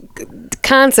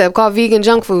concept called vegan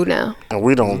junk food now. And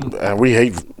we don't, and we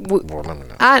hate. Well, let me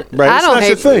know. I Right, I it's don't not hate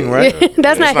your thing, food. right? Yeah,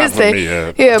 that's It's not his for thing. me,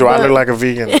 Yeah, Do I but look like a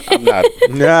vegan? I'm not.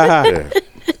 Nah. Yeah.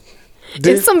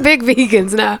 it's some big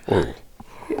vegans now. Whoa.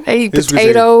 They eat It's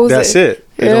potatoes. That's and- it.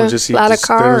 They yeah, don't just eat a lot of They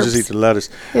don't just carbs. eat the lettuce.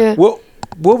 Yeah.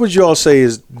 What would you all say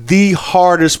is the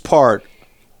hardest part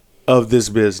of this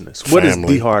business? What is the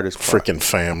Family. hardest part? Freaking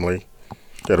family.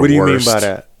 They're the What do you mean worst. by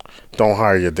that? Don't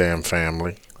hire your damn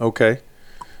family. Okay.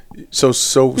 So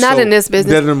Not in this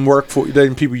business. Doesn't work for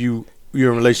doesn't people you're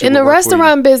in relationship In with the work for you?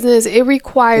 restaurant business, it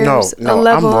requires No, a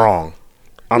level. I'm wrong.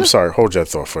 I'm sorry. Hold that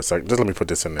thought for a second. Just let me put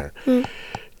this in there.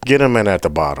 Get them in at the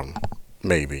bottom,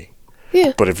 maybe.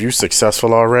 Yeah. But if you're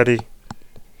successful already,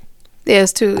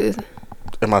 Yes, too.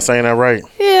 am I saying that right?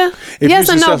 Yeah. If yes you're and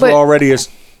no, successful but already, it's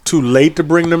too late to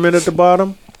bring them in at the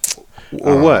bottom,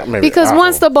 or what? Maybe. because I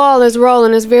once the don't- ball is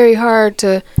rolling, it's very hard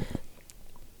to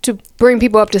bring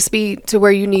people up to speed to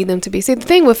where you need them to be. See, the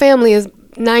thing with family is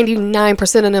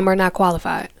 99% of them are not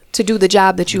qualified to do the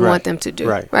job that you Right. want them to do,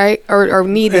 Right. right? Or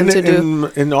need them to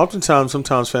do. And oftentimes,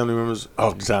 sometimes family members,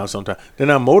 sometimes they're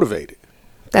not motivated.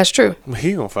 That's true,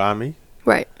 He gonna find me.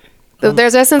 right?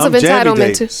 There's that sense of I'm Jammy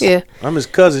entitlement Davis. too. Yeah. I'm his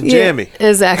cousin Yeah, Jammy.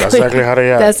 exactly. That's exactly how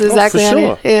they act. That's exactly for how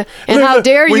sure. they. Yeah. And Look, how look,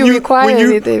 dare when you require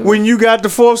anything? When you got the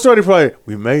fourth story, they probably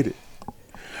we made it.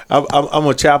 I'm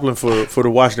a chaplain for the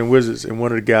Washington Wizards, and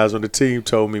one of the guys on the team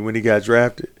told me when he got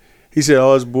drafted, he said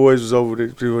all his boys was over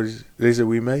there. They said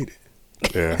we made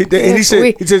it. Yeah. And he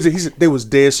said they was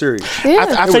dead serious. yeah.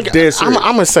 I It think was dead serious. I'm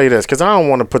gonna say this because I don't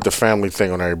want to put the family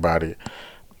thing on everybody.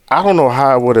 I don't know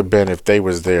how it would have been if they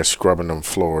was there scrubbing them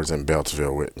floors in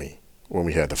Beltsville with me when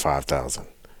we had the 5,000.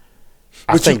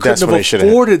 I But think you that's couldn't when they have should have.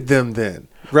 afforded them then,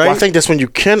 right? Well, I think that's when you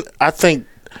can. I think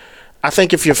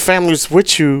if your family's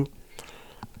with you.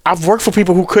 I've worked for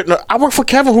people who couldn't. I worked for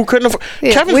Kevin who couldn't afford.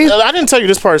 Yeah, Kevin, I didn't tell you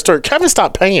this part of the story. Kevin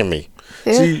stopped paying me.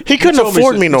 Yeah. See, He couldn't you told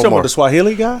afford me you no talking more. about the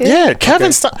Swahili guy? Yeah, Kevin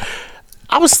Okay. stopped.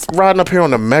 I was riding up here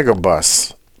on the mega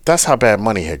bus. That's how bad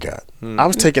money had got. I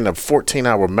was taking a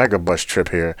 14-hour mega bus trip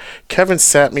here. Kevin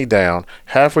sat me down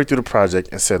halfway through the project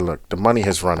and said, "Look, the money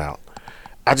has run out.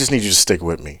 I just need you to stick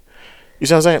with me." You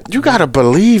see what I'm saying? You got to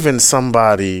believe in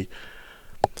somebody.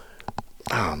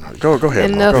 I don't know. Go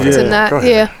ahead. Enough to not.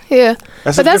 Yeah.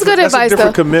 That's good advice, That's a different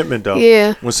though. commitment, though.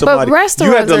 Yeah. When somebody, but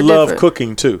restaurants you had to are love different.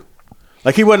 cooking too.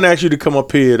 Like he wouldn't ask you to come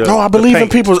up here to. No, I believe in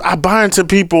people's. I buy into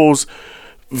people's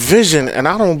vision, and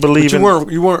I don't believe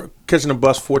you weren't catching a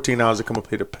bus 14 hours to come up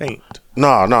here to paint.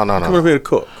 No. Come up here to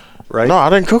cook. Right? No, I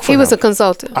didn't cook for him. He was a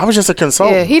consultant. I was just a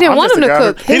consultant. Yeah, he didn't want him to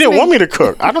cook. He didn't want me to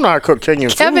cook. I don't know how to cook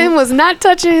Kenyan food. Kevin was not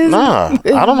touching his... Nah,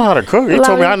 I don't know how to cook. He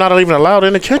told me I'm not even allowed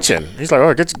in the kitchen. He's like,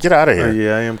 "Oh, get out of here."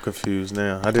 Yeah, I am confused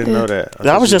now. I didn't know that.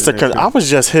 I was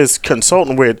just his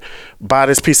consultant with buy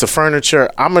this piece of furniture.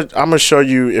 I'm gonna show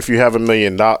you if you have $1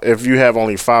 million. If you have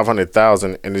only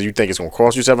 500,000 and you think it's gonna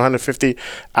cost you 750,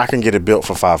 I can get it built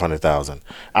for 500,000.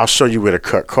 I'll show you where to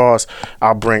cut costs.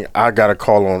 I got a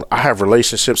call on. I have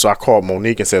relationships, so I called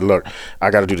Monique and said, "Look,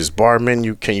 I got to do this bar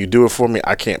menu. Can you do it for me?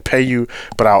 I can't pay you,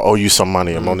 but I'll owe you some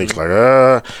money." And Monique's like,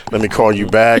 let me call you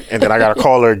back. And then I got to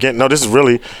call her again. No, this is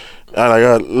really,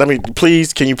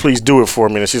 can you please do it for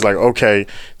me? And she's like, okay.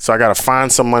 So I got to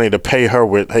find some money to pay her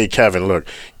with. Hey, Kevin, look,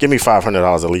 give me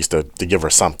 $500 at least to give her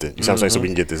something. You know what I'm saying? So we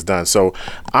can get this done. So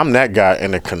I'm that guy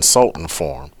in a consultant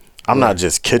form. I'm not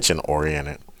just kitchen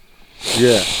oriented.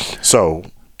 Yeah. So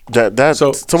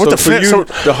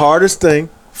the hardest thing,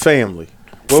 family.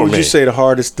 What would you say the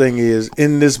hardest thing is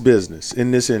in this business,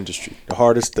 in this industry? The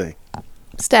hardest thing?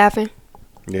 Staffing.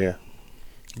 Yeah.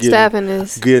 Staffing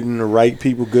is... Getting the right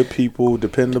people, good people,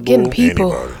 dependable. Getting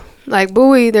people. Anybody. Like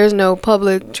Bowie, there's no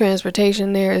public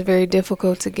transportation there. It's very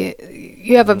difficult to get.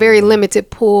 You have a very limited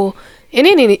pool in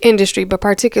any industry, but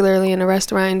particularly in the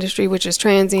restaurant industry, which is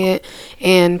transient,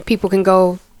 and people can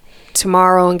go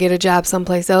tomorrow and get a job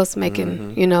someplace else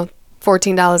making,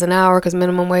 $14 an hour because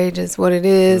minimum wage is what it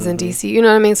is in DC. You know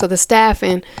what I mean? So the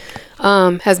staffing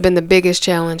has been the biggest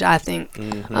challenge, I think.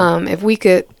 If we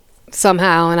could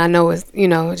somehow, and I know it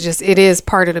is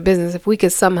part of the business. If we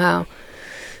could somehow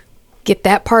get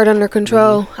that part under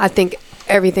control, I think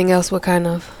everything else would kind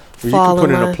of fall in line. You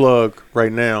can put in a plug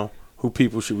right now who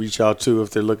people should reach out to if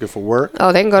they're looking for work.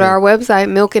 Oh, they can go to our website,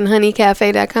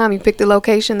 milkandhoneycafe.com. You pick the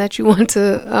location that you want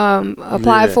to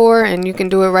apply for, and you can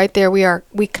do it right there.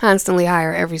 We constantly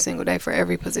hire every single day for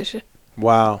every position.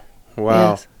 Wow.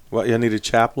 Yes. Well, you need a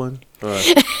chaplain?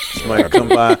 Somebody come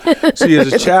by. See,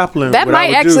 as a chaplain, that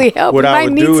might actually help. What I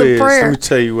would do is, let me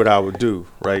tell you what I would do,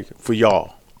 right, for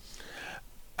y'all.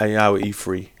 I would eat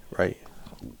free, right?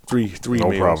 Three no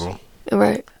meals. problem.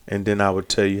 Right. And then I would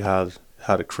tell you how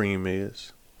the cream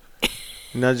is.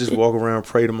 And I just walk around and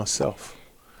pray to myself.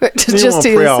 Just you don't want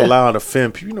to pray yourself. out loud and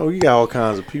offend people. You got all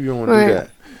kinds of people. You don't want to do that.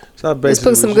 So I basically just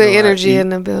put some good energy in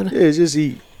the building. Yeah, just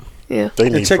eat. Yeah.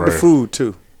 And check the food,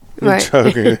 too. Right.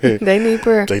 They need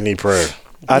prayer. They need prayer.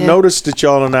 I noticed that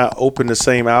y'all are not open the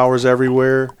same hours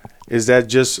everywhere. Is that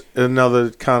just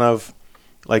another kind of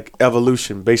like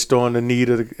evolution based on the need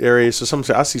of the area? So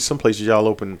I see some places y'all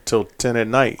open till 10 at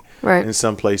night. Right. In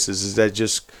some places, is that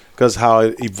just because how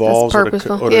it evolves? That's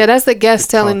purposeful. That's the guest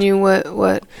telling you what.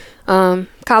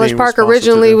 College Park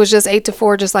originally was just 8 to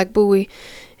 4, just like Bowie.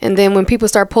 And then when people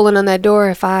start pulling on that door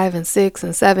at 5 and 6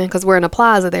 and 7, because we're in a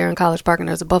plaza there in College Park, and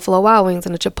there's a Buffalo Wild Wings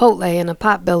and a Chipotle and a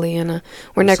Potbelly and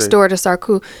we're next door to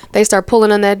Sarku. They start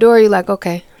pulling on that door. You're like,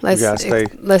 okay, let's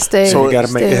stay. So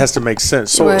it has to make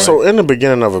sense. So in the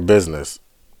beginning of a business,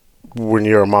 when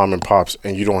you're a mom and pops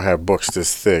and you don't have books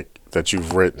this thick that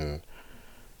you've written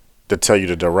to tell you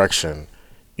the direction,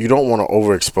 you don't want to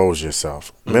overexpose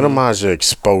yourself. Minimize your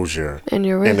exposure and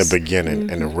your risk in the beginning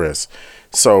and the risk.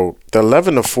 So the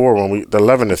 11 to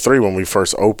 3 when we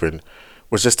first opened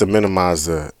was just to minimize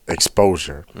the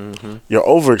exposure. You're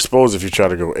overexposed if you try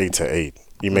to go 8 to 8.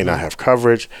 You may not have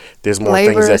coverage. There's more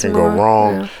things that can go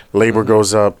wrong. Yeah. Labor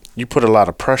goes up. You put a lot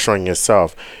of pressure on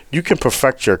yourself. You can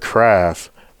perfect your craft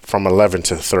from 11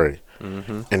 to 3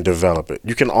 and develop it.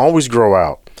 You can always grow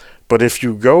out. But if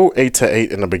you go 8 to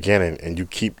 8 in the beginning and you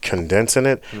keep condensing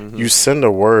it, you send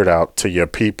a word out to your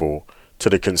people, to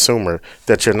the consumer,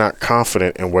 that you're not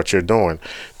confident in what you're doing.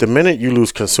 The minute you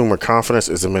lose consumer confidence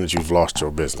is the minute you've lost your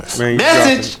business.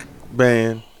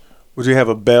 Man, would you have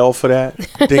a bell for that?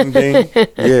 Ding, ding.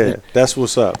 Yeah, that's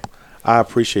what's up. I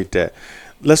appreciate that.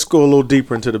 Let's go a little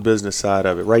deeper into the business side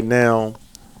of it. Right now,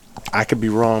 I could be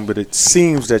wrong, but it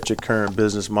seems that your current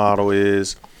business model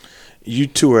is you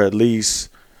two are at least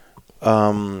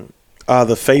are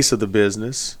the face of the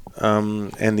business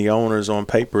and the owners on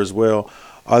paper as well.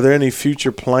 Are there any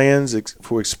future plans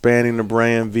for expanding the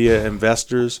brand via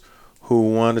investors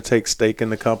who want to take stake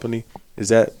in the company? Is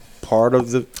that part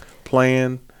of the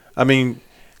plan? I mean,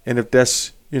 and if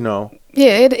that's, yeah,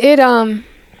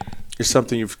 it's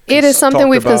something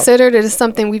we've considered. It is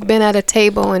something we've been at a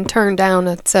table and turned down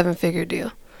a 7-figure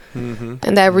deal.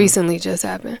 And that recently just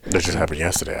happened. That just happened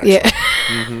yesterday,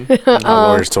 actually. Yeah.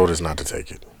 Our lawyers told us not to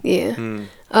take it. Yeah.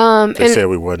 They said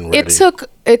we wasn't ready.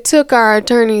 It took our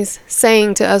attorneys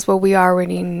saying to us what we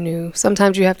already knew.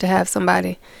 Sometimes you have to have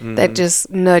somebody that just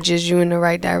nudges you in the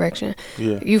right direction.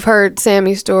 Yeah. You've heard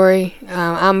Sammy's story.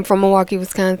 I'm from Milwaukee,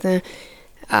 Wisconsin.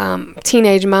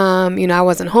 Teenage mom, I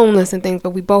wasn't homeless and things, but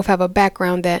we both have a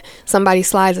background that somebody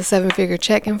slides a 7-figure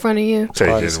check in front of you.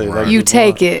 You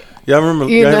take it. Yeah, I remember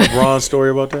LeBron's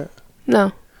story about that?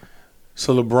 No.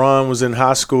 So LeBron was in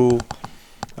high school.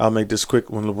 I'll make this quick.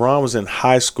 When LeBron was in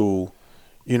high school,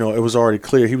 it was already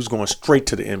clear he was going straight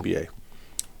to the NBA.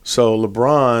 So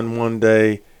LeBron, one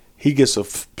day, he gets a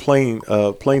plane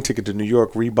ticket to New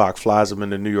York. Reebok flies him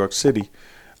into New York City.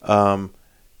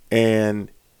 And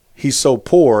he's so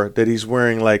poor that he's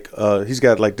wearing he's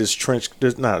got this trench,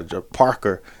 not a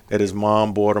Parker that his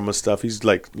mom bought him and stuff. He's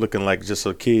looking like just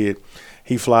a kid.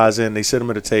 He flies in. They sit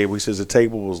him at a table. He says the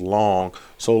table was long,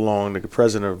 so long. The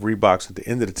president of Reebok's at the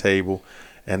end of the table,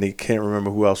 and he can't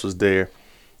remember who else was there.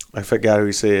 I forgot who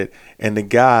he said. And the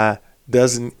guy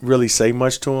doesn't really say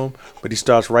much to him, but he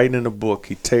starts writing in the book.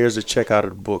 He tears the check out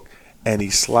of the book, and he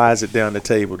slides it down the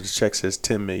table. The check says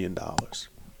 $10 million.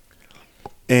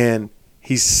 And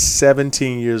he's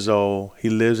 17 years old. He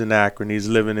lives in Akron. He's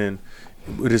living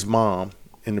with his mom,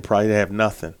 and they probably have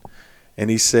nothing. And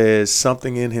he says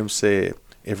something in him said,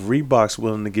 if Reebok's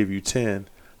willing to give you 10,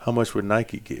 how much would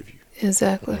Nike give you?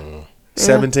 Exactly.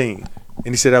 17.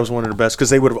 And he said that was one of the best because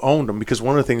they would have owned him, because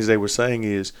one of the things they were saying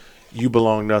is you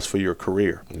belong to us for your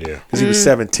career. Yeah. Because he was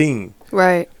 17.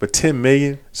 Right. But 10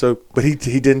 million. But he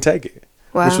didn't take it,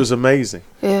 which was amazing.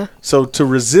 Yeah. So to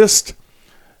resist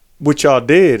what y'all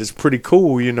did is pretty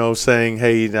cool, saying,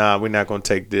 hey, nah, we're not going to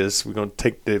take this. We're going to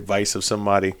take the advice of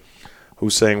somebody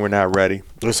who's saying we're not ready.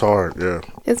 It's hard, yeah.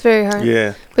 It's very hard.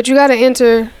 Yeah. But you got to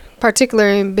enter,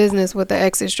 particularly in business, with the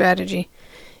exit strategy.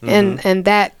 And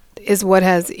that is what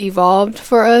has evolved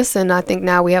for us. And I think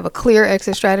now we have a clear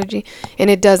exit strategy.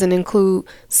 And it doesn't include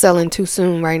selling too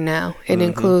soon right now. It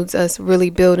includes us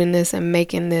really building this and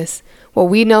making this what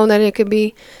we know that it could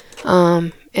be.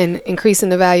 And increasing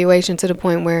the valuation to the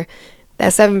point where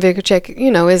that 7-figure check,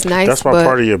 is nice. That's why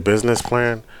part of your business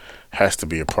plan has to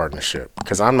be a partnership,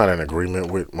 because I'm not in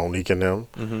agreement with Monique and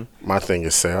them. My thing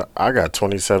is, I got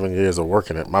 27 years of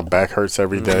working it. My back hurts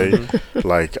every day.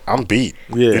 I'm beat.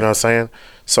 Yeah. You know what I'm saying?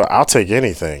 So I'll take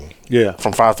anything. Yeah.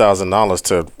 From $5,000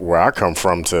 to where I come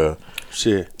from to now.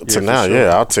 Sure.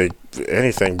 Yeah, I'll take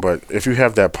anything. But if you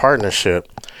have that partnership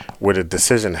where the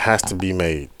decision has to be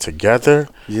made together,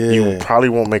 you probably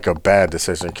won't make a bad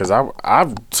decision. Because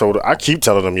I keep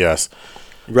telling them yes.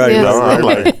 Right.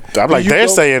 Yes. I'm like they're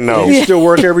saying no. Do you still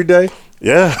work every day?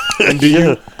 Yeah. And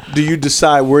do you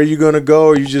decide where you're gonna go,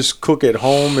 or you just cook at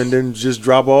home and then just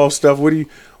drop off stuff?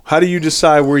 How do you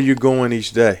decide where you're going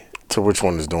each day? To which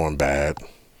one is doing bad?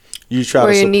 You try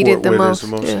to support where the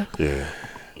most. Yeah.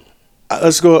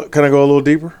 Let's go. Can I go a little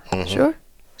deeper? Sure.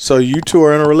 So you two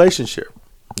are in a relationship,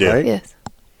 right? Yes.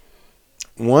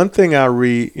 One thing I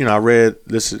read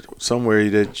this is somewhere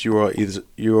that you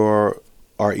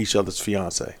are each other's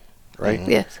fiance, right?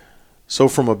 Yes. So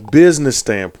from a business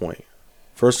standpoint,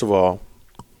 first of all,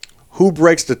 who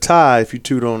breaks the tie if you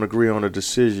two don't agree on a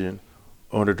decision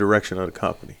on the direction of the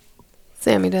company?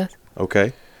 Sammy does.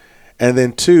 Okay. And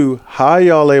then 2, how are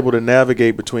y'all able to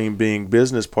navigate between being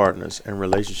business partners and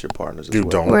relationship partners as well?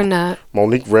 Don't. We're not.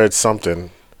 Monique read something.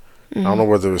 I don't know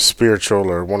whether it was spiritual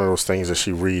or one of those things that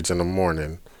she reads in the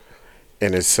morning.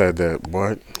 And it said that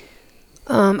what?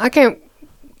 I can't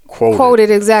quote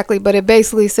it exactly, but it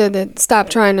basically said that stop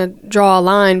trying to draw a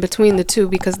line between the two,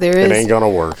 because it ain't gonna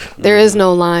work. There is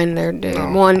no line there.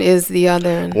 No. One is the other.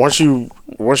 And once you're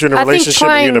in a relationship,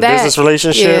 you're in a business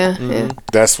relationship.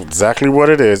 That's exactly what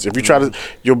it is. If you try to,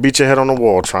 you'll beat your head on the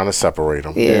wall trying to separate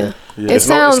them. Yeah. It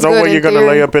sounds good. There's no way you're gonna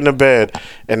lay up in the bed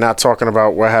and not talking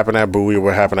about what happened at Bowie or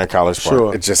what happened at College Park.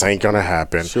 Sure. It just ain't gonna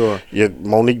happen. Sure.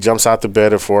 Monique jumps out the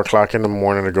bed at 4:00 in the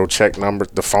morning to go check numbers.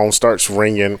 The phone starts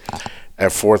ringing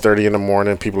at 4:30 in the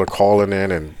morning. People are calling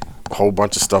in, and a whole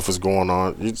bunch of stuff is going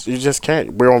on. You just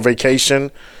can't. We're on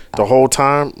vacation the whole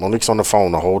time. Monique's on the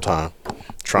phone the whole time,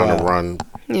 trying to run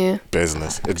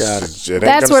business.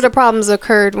 That's where the problems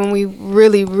occurred when we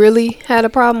really, really had a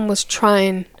problem, was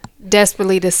trying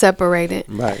desperately to separate it.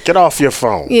 Right. Get off your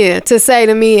phone. Yeah, to say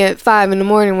to me at 5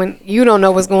 a.m. when you don't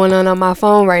know what's going on my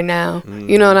phone right now.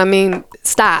 You know what I mean?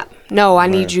 Stop. No, I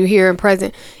need you here and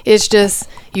present. It's just,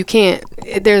 you can't.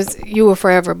 You will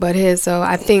forever butt heads. So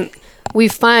I think we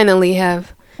finally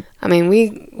have I mean,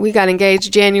 we got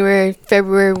engaged January,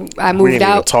 February. I moved we ain't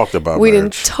out. Even talked about we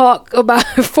marriage. didn't talk about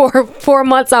it for 4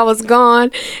 months. I was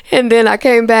gone, and then I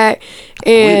came back.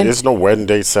 And there's no wedding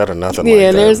date set or nothing Yeah,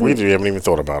 like that. We there's- haven't even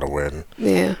thought about a wedding.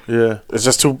 yeah, Yeah. It's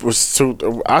just too.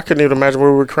 I couldn't even imagine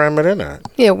where we would cram it in at.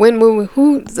 yeah. When we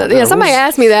somebody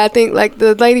asked me that. I think like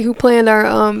the lady who planned our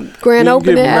grand You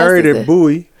opening. get married asked us at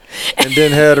Bowie and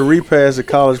then had a repast at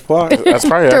College Park. That's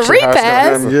probably The actually how it's gonna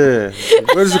repast? happen.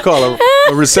 Yeah. What is it called?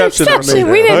 A reception. Reception.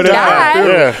 We didn't die.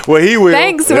 Yeah. Well, he will.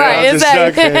 Thanks, Yeah, right, I'm just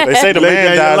exactly. joking. They say the Late man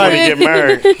night dies when life. he get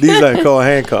married. These are called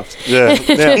handcuffs.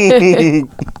 Yeah. Now,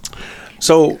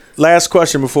 so, last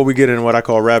question before we get into what I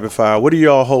call rapid fire. What do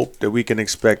y'all hope that we can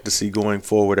expect to see going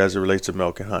forward as it relates to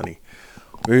Milk and Honey?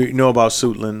 We know about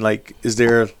Suitland. Like, is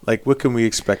there, like, what can we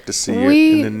expect to see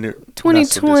in the near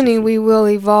 2020 we will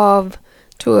evolve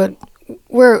to a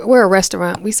we're a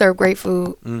restaurant. We serve great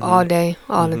food all day,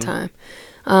 all the time.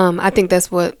 I think that's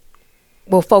what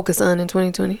we'll focus on in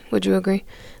 2020. Would you agree?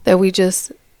 That we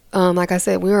just, like I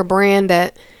said, we're a brand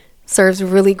that serves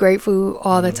really great food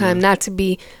all the time, not to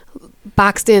be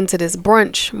boxed into this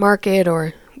brunch market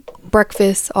or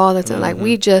breakfast all the time. Like,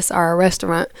 we just are a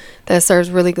restaurant that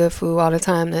serves really good food all the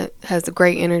time, that has a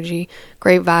great energy,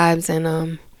 great vibes,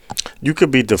 and You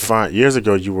could be defined. Years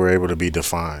ago, you were able to be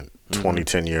defined.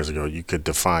 10 years ago, you could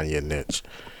define your niche.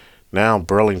 Now,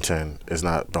 Burlington is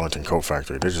not Burlington Coat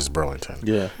Factory. They're just Burlington.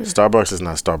 Yeah. Starbucks is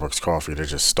not Starbucks coffee. They're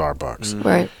just Starbucks.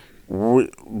 right.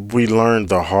 We learned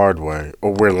the hard way,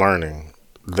 or we're learning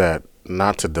that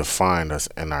not to define us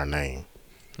in our name.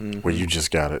 Where you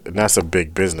just got it. And that's a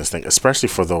big business thing, especially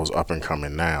for those up and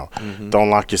coming now.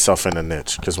 Don't lock yourself in a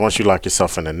niche, because once you lock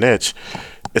yourself in a niche,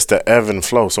 it's the ebb and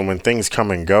flow. So when things come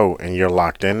and go and you're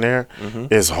locked in there,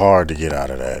 it's hard to get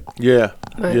out of that. Yeah.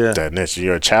 Right. Yeah. That niche.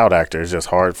 You're a child actor. It's just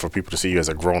hard for people to see you as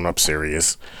a grown-up,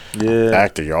 serious Yeah.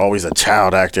 actor. You're always a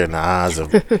child actor in the eyes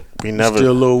of. We never.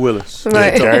 Still Lil Willis.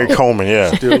 Right. Gary Coleman.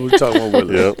 Yeah. Still, we're talking about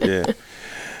Willis. Yeah.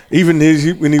 Even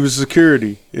when he was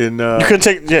security in You couldn't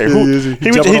take. Yeah.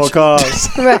 he jumping on cars.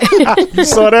 Right. You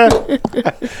saw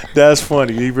that? That's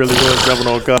funny. He really was jumping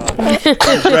on cars. He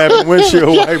was grabbing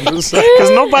windshield wipers. Because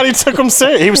nobody took him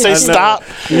serious. He would say, "Stop."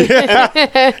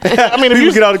 I mean, if People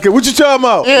you get out of the car. What you talking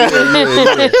about?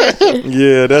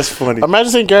 Yeah, that's funny.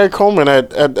 imagine seeing Gary Coleman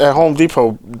at Home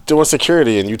Depot doing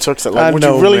security, and you took something. Like, would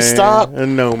know, you really man. stop? I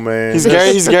know, man.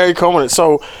 He's Gary Coleman.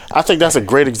 So I think that's a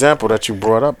great example that you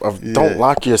brought up of don't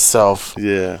lock yourself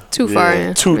Too far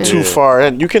in. too far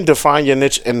in. You can define your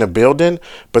niche in the building,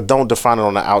 but don't define it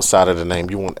on the outside of the name.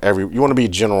 You want to be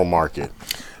general market.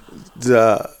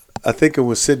 I think it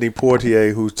was Sidney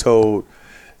Poitier who told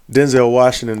Denzel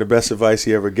Washington the best advice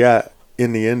he ever got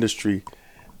in the industry,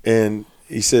 and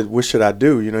he said, "What should I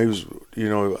do?" You know, he was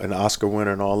an Oscar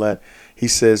winner and all that. He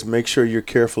says, "Make sure you're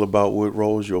careful about what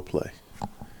roles you'll play."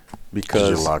 Because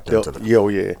you're locked into them.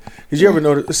 yeah. Because you ever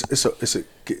notice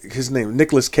his name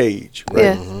Nicolas Cage, right?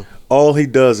 Yeah. All he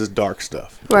does is dark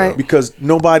stuff, Right. Because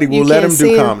nobody will You let him can't do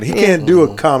see him. comedy. He Yeah. can't do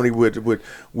a comedy with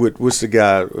what's the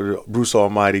guy, Bruce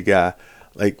Almighty guy,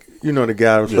 like the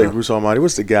guy who played Bruce Almighty.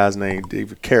 What's the guy's name?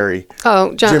 David Carey.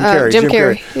 Oh, Jim Carrey. Jim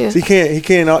Carrey. Yeah. So he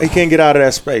can't get out of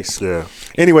that space. Yeah.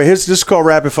 Anyway, this is called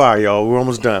rapid fire, y'all. We're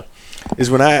almost done. Is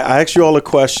when I ask you all a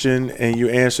question and you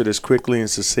answer it as quickly and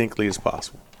succinctly as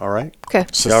possible. All right? Okay.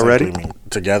 Y'all ready? Succinctly mean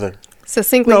together.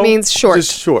 Succinctly means short.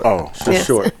 Just short. Oh. just Yes.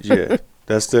 short. Yeah.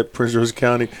 That's the Prince George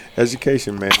County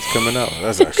education, man. It's coming out.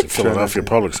 That's actually Philadelphia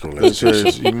Public School. It's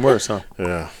even worse, huh?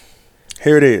 Yeah.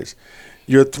 Here it is.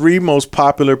 Your 3 most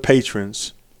popular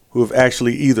patrons who have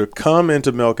actually either come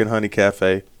into Milk and Honey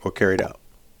Cafe or carried out.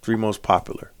 3 most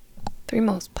popular. 3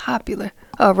 most popular.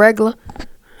 Regla.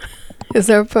 Is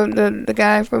there from the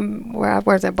guy from where I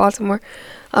worked at Baltimore?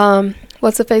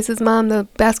 What's the face's mom? The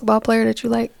basketball player that you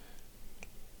like,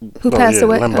 who passed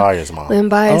away? Len Byers' mom. Len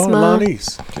Byers' mom.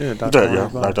 Lonnie's. Yeah, Dr.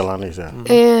 Dr. Lonnie's, yeah.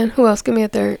 And who else? Give me a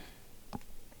third.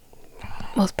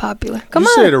 Most popular. Come you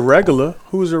on. said a regular.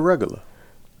 Who's a regular?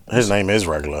 His name is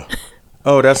Regular.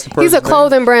 Oh, that's the person. He's a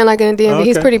clothing brand like in the DMV.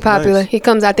 He's Okay, pretty popular. nice. He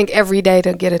comes, I think, every day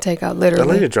to get a takeout, The literally.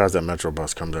 lady that drives that Metro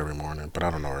bus comes every morning, but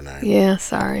I don't know her name. Yeah,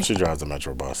 sorry. She drives the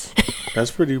Metro bus. That's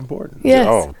pretty important. Yes.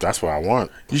 Oh, that's what I want.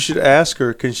 You should ask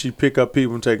her, can she pick up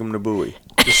people and take them to Bowie?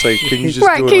 Just say, can you just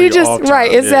Right, do it can on you your just, off time?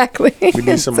 right, Yeah. exactly. We need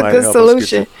It's a somebody good to help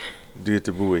solution. us get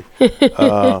to Bowie.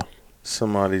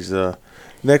 Somebody's,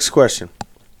 next question.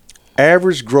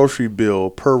 Average grocery bill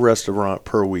per restaurant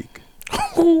per week.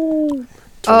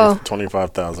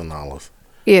 $25,000.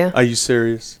 Yeah, Are you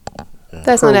serious?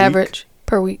 that's per not week? average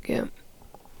per week. Yeah,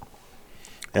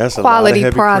 That's a quality lot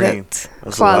of heavy product. cream.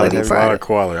 That's Quality a lot of A lot of product.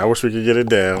 quality. I wish we could get it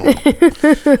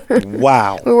down.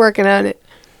 Wow. We're working on it.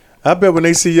 I bet when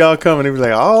they see y'all coming, they be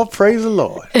like, "Oh, praise the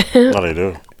Lord." No, they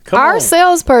do. Our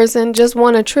salesperson just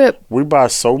won a trip. We buy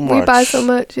so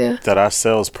much. Yeah. That our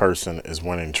salesperson is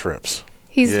winning trips.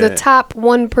 He's the top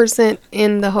 1%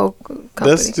 in the whole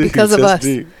company because of us.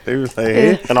 Deep. They was like,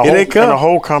 "Hey, and the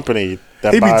whole company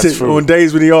that buys food." On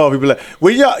days when he off, he be like,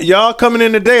 "Well, y'all coming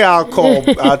in today? I'll call.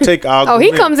 I'll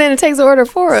he comes in and takes the order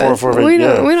for us. We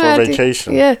don't have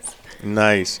vacation. Yes.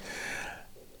 Nice.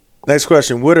 Next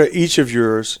question: what are each of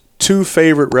yours 2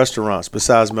 favorite restaurants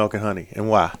besides Milk and Honey, and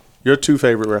why? Your 2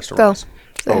 favorite restaurants.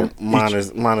 Go. Mine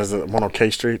is the one on K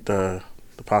Street, the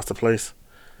pasta place.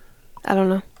 I don't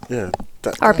know. Yeah.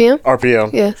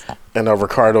 RPM? Yes. And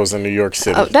Ricardo's in New York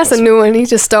City. Oh, that's a new one. He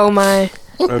just stole mine.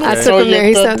 Okay. I took him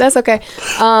there. That's okay.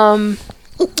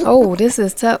 This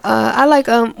is tough. I like,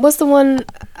 what's the one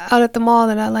out at the mall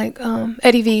that I like?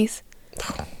 Eddie V's.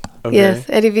 Okay. Yes,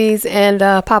 Eddie V's and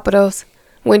Papados.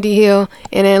 Windy Hill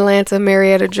in Atlanta,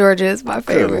 Marietta, Georgia is my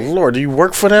favorite. Good Lord, do you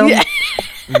work for them? Yeah.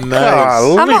 Nice.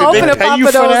 I'm going to open a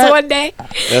Papados one day.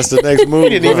 That's the next move. You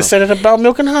didn't even say it about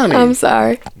Milk and Honey. I'm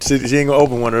sorry. She ain't going to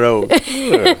open one of those.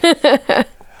 Yeah.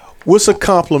 What's a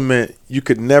compliment you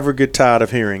could never get tired of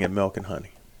hearing at Milk and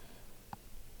Honey?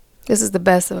 This is the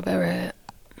best I've ever had.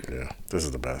 Yeah, this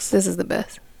is the best. This is the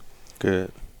best.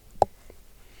 Good.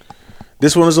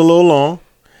 This one is a little long.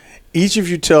 Each of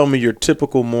you tell me your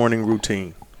typical morning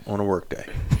routine on a work day.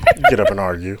 Get up and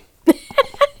argue.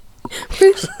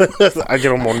 I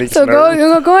get on Monique's So go on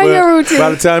your routine.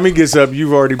 By the time he gets up,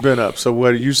 you've already been up. So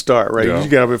what do you start, right? Yeah. You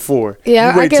get up at 4.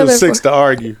 Yeah, you wait till 6 to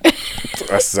argue.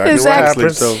 That's exactly what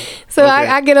happens. So okay.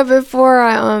 I get up at 4.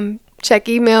 I check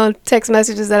email, text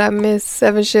messages that I missed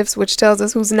 7 shifts, which tells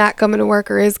us who's not coming to work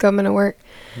or is coming to work.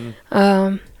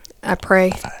 I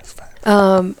pray.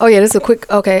 This is a quick,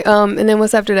 okay. And then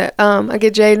what's after that? I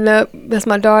get Jaden up. That's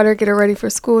my daughter. Get her ready for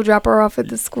school. Drop her off at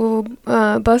the school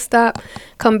bus stop.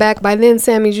 Come back. By then,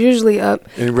 Sammy's usually up.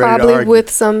 Probably with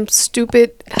some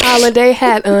stupid holiday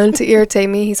hat on to irritate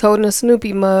me. He's holding a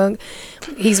Snoopy mug.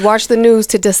 He's watched the news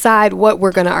to decide what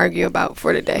we're going to argue about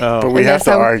for today. But we have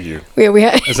to argue. Yeah, we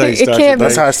have. That's how you start.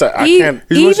 That's how I start. I can't.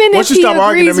 Once you stop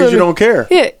arguing, that means you don't care.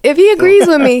 Yeah, if he agrees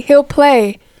with me, he'll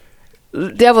play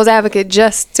devil's advocate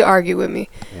just to argue with me.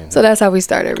 So that's how we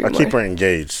start every morning. I keep her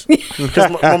engaged.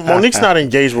 Because Monique's not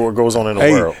engaged with what goes on in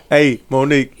the world. Hey,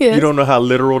 Monique, you don't know how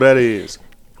literal that is.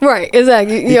 Right,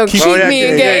 exactly. Keep me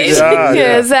engaged.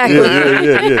 Yeah, exactly.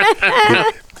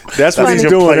 Yeah. That's what he's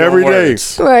doing every day.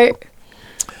 Right.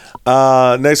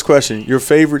 Next question. Your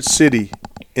favorite city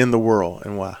in the world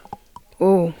and why?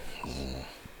 Ooh.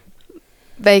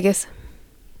 Vegas.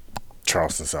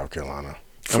 Charleston, South Carolina.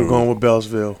 I'm going with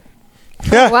Beltsville.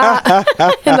 Wow.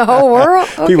 In the whole world?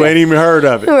 Okay. People ain't even heard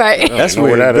of it. Right. That's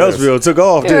where Beltsville took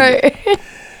off, didn't it?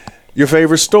 Your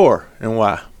favorite store and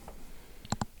why?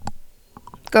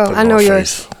 Go. I know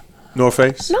yours. North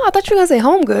Face? No, I thought you were going to say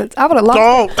Home Goods. I would have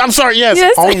lost it. I'm sorry.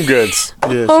 Yes. Home Goods.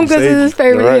 Yes, Home Goods is his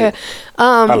favorite. Right. Yeah.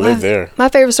 I live there. My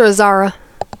favorite store is Zara.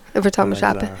 If we're talking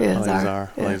shopping. Yeah,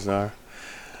 Zara.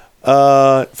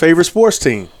 Favorite sports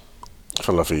team?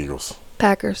 Philadelphia Eagles.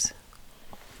 Packers.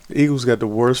 The Eagles got the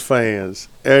worst fans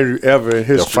ever in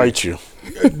history. They'll fight you.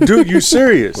 Dude, you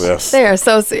serious? Yes. They are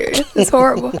so serious. It's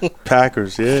horrible.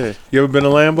 Packers, yeah. You ever been to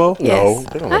Lambeau? Yes. No.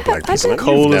 They don't have black people.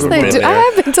 Cold as a I have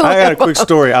been to Lambeau. I got a quick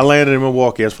story. I landed in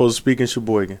Milwaukee. I was supposed to speak in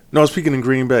Sheboygan. No, I was speaking in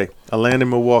Green Bay. I landed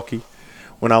in Milwaukee.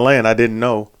 When I landed, I didn't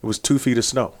know it was 2 feet of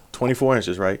snow, 24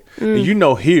 inches, right? And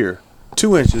here,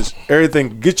 2 inches,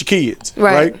 everything, get your kids,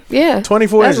 right? Yeah.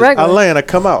 24 That's inches. regular. I land, I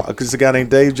come out because the guy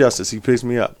named Dave Justice, he picks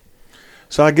me up.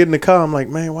 So I get in the car. I'm like,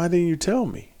 man, why didn't you tell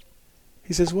me?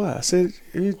 He says, what? I said,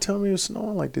 you tell me it was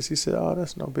snowing like this. He said, oh,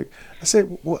 that's no big. I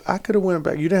said, well, I could have went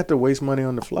back. You didn't have to waste money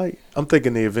on the flight. I'm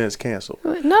thinking the event's canceled.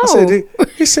 No. I said,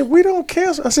 he said, we don't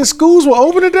cancel. I said, schools were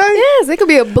open today? Yes, it could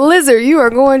be a blizzard. You are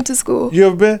going to school. You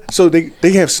ever been? So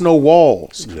they have snow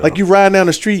walls. Yeah. Like you ride down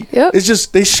the street. Yep. It's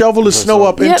just they shovel the snow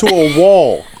up into a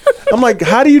wall. I'm like,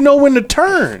 how do you know when to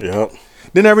turn? Yep.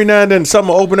 Then every now and then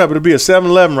something will open up. It'll be a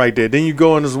 7-Eleven right there. Then you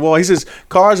go in this wall. He says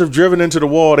cars have driven into the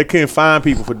wall. They can't find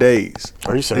people for days.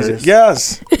 Are you serious? Said,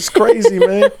 yes. It's crazy,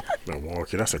 man.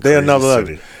 Milwaukee, that's a crazy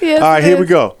city. Yes, all right, here we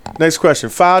go. Next question.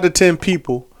 5 to 10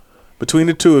 people between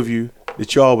the two of you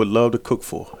that y'all would love to cook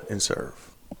for and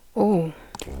serve. Ooh.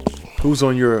 Who's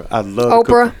on your I'd love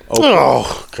Oprah. to cook for?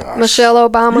 Oh, gosh. Michelle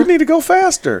Obama. You need to go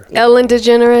faster. Ellen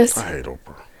DeGeneres. I hate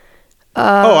Oprah.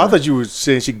 I thought you were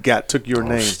saying she took your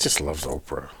name. She just loves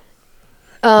Oprah.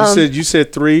 You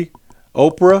said 3.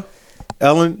 Oprah,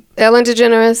 Ellen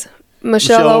DeGeneres,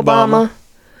 Michelle Obama.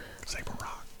 Say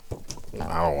Barack.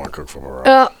 I don't want to cook for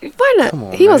Barack. Why not?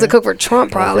 On, he wants to cook for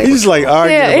Trump, probably. He's like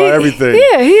arguing about everything.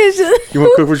 Yeah, he is. Just, you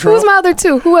want to cook for Trump? Who's my other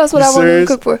two? Who else would I want to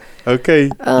cook for? Okay,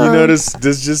 you know this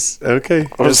just okay.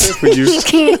 That's it for you.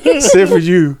 That's it for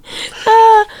you.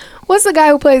 What's the guy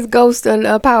who plays Ghost on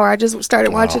Power? I just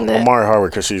started watching that. Omari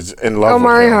Hardwick, because she's in love with him.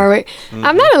 Omari Hardwick.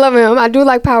 I'm not in love with him. I do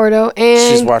like Power though, and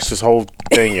she's watched this whole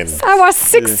thing. And I watched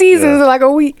 6 seasons in like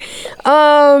a week.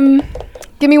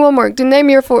 Give me one more. Name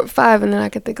your 5, and then I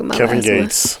can think of my Kevin last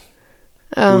Gates.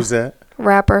 one. Who's that?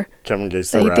 Rapper. Kevin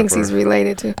Gates, that the he rapper. thinks he's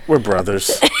related to. We're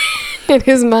brothers. In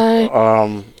his mind.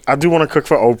 I do want to cook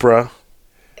for Oprah.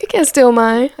 He can't steal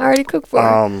mine. I already cooked for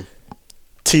her.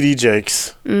 T.D.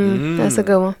 Jakes. That's a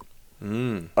good one.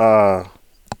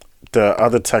 The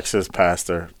other Texas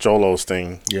pastor, Joel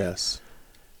Osteen. Yes.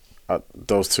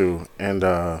 Those two. And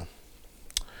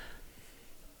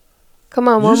come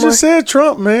on, one you more. just said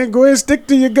Trump, man. Go ahead and stick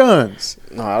to your guns.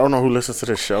 no, I don't know who listens to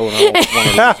this show. And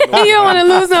I don't want You don't want to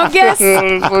lose no guests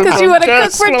because you want to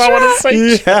cook for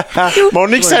Trump.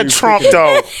 Monique said Trump,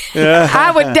 though.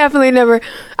 I would definitely never.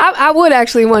 I would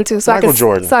actually want to. So Michael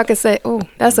Jordan. So I could say, oh,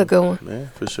 that's a good one. Yeah,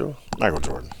 for sure. Michael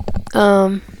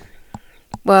Jordan.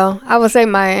 Well, I would say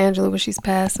Maya Angelou, but she's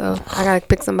passed, so I gotta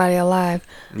pick somebody alive.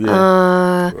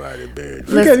 Yeah. Right in bed.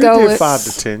 Let's go with 5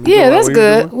 to 10. Yeah, that's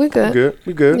good. We good.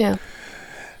 We good. Yeah.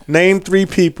 Name 3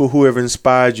 people who have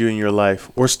inspired you in your life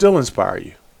or still inspire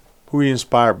you. Who are you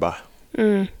inspired by?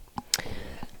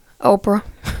 Oprah.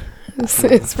 It's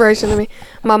inspiration to me.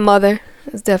 My mother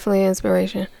is definitely an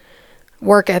inspiration.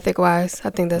 Work ethic wise,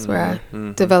 I think that's where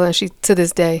I developed. And she, to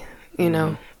this day,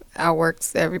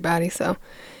 outworks everybody. So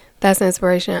that's an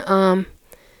inspiration.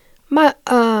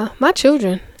 My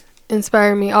children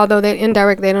inspire me, although they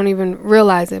don't even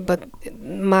realize it, but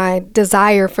my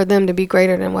desire for them to be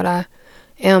greater than what I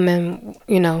am and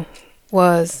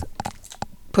was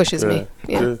pushes me.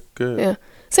 Yeah. Good. Yeah.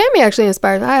 Sammy actually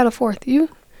inspires me. I had a 4th. You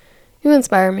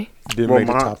inspire me. Didn't make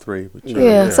the top 3, but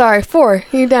Yeah, sorry, 4.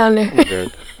 You down there. Okay.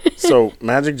 So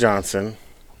Magic Johnson.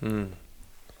 Who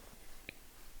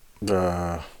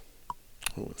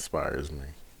inspires me?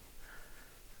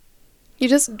 You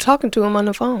just talking to him on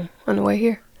the phone on the way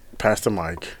here. Pastor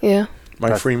Mike. Yeah.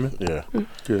 Mike Freeman? Yeah.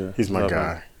 Good. He's my Love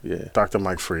guy. him. Yeah. Dr.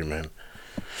 Mike Freeman.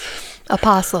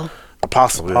 Apostle.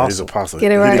 Apostle. Yeah, he's apostle.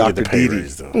 Get it right. He didn't get the Dr. pay Didi.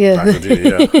 raise, though. Yeah. Dr. Didi,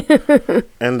 yeah.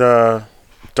 And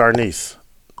Darnice.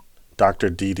 Dr.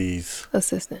 Didi's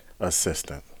Assistant.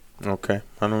 Okay.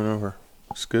 I don't know her.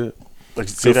 It's good. Like,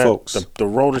 see that? folks. The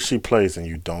role that she plays and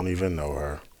you don't even know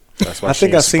her. That's why I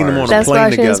think I've seen them on a That's plane why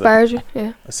she together. inspires you?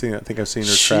 Yeah. I think I've seen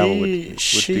her travel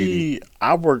with Didi.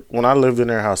 When I lived in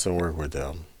their house and worked with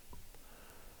them,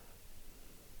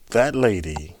 that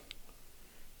lady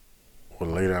would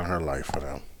lay down her life for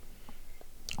them.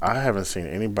 I haven't seen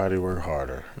anybody work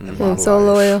harder in my life. So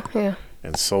loyal, yeah.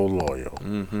 And so loyal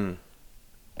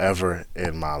ever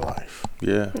in my life.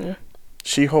 Yeah.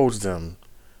 She holds them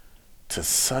to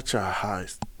such a high.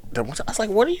 I was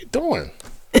like, "What are you doing?"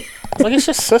 Like, it's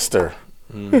your sister.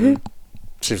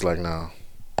 She's like, "No,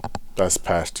 that's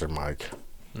Pastor Mike,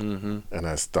 and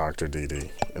that's Dr.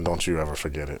 Didi, and don't you ever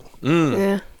forget it."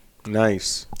 Yeah.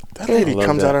 Nice. That lady Love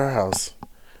comes that. out of her house.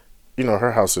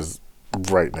 Her house is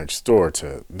right next door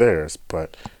to theirs,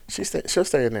 but she'll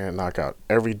stay in there and knock out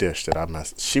every dish that I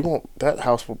mess. She won't. That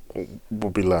house will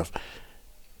be left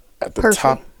at the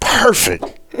top,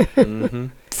 perfect.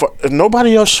 If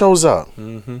nobody else shows up,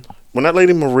 when that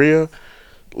lady Maria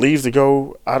leaves to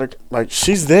go out of, like,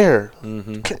 she's there.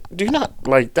 Do you not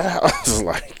like that house? Is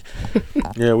like,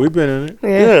 Yeah, we've been in it.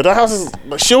 yeah, that house is.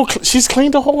 She's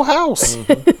cleaned the whole house.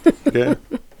 Yeah.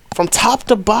 From top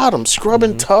to bottom,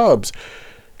 scrubbing tubs.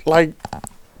 Like,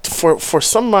 for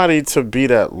somebody to be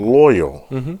that loyal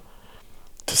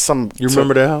to some. You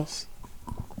remember that house?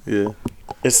 Yeah.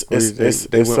 It's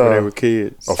They went when they were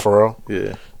kids. Oh, for real?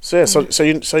 Yeah. So yeah,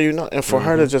 so you know, and for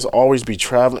her to just always be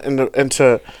traveling and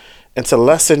to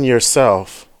lessen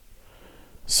yourself,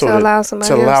 so To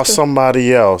allow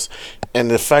somebody else, and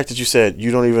the fact that you said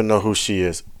you don't even know who she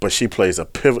is, but she plays a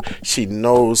pivot. She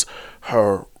knows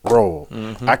her role.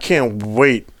 I can't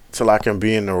wait till I can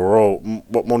be in the role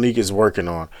what Monique is working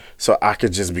on, so I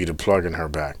could just be the plug in her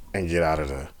back and get out of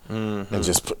there. And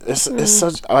just it's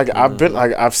such like I've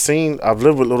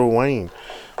lived with Lil Wayne.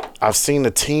 I've seen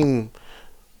the team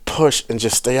push and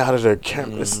just stay out of the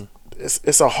camera.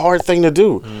 It's a hard thing to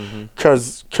do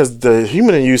because the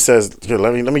human in you says, "Here,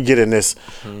 let me get in this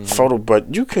photo,"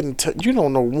 but you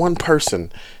don't know one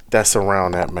person that's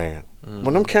around that man.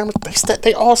 When them cameras,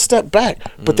 they all step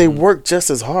back, but they work just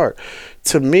as hard.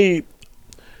 To me,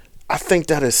 I think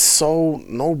that is so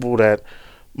noble that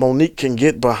Monique can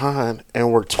get behind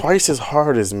and work twice as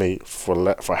hard as me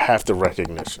for half the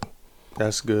recognition.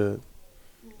 That's good.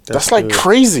 That's like good.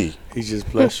 Crazy. He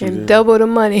just blessed you. Double the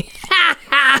money.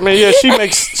 I mean, yeah, she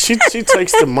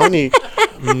takes the money,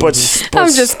 but I'm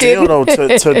just still kidding. though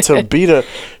to beat a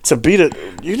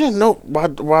you didn't know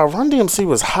while Run DMC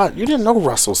was hot, you didn't know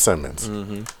Russell Simmons.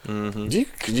 You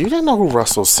didn't know who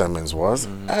Russell Simmons was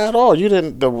at all. You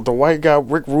didn't the white guy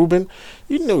Rick Rubin.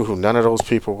 You knew who none of those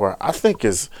people were. I think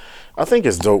it's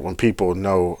dope when people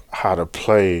know how to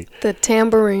play the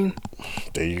tambourine.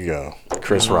 There you go.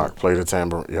 Chris Rock played the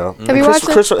tambourine. Yeah. Have you watched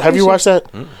that? Have you watched that?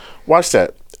 Watch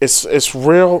that. It's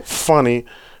real funny,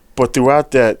 but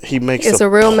throughout that he makes a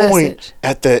real point message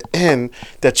at the end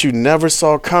that you never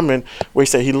saw coming. Where he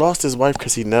said he lost his wife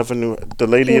because he never knew the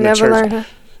lady in the church.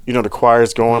 You know the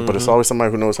choir's going, but it's always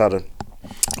somebody who knows how to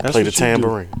play the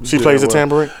tambourine. She plays the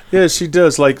tambourine. Yeah, she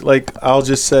does. Like I'll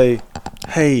just say,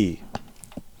 hey,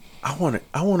 I want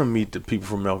to meet the people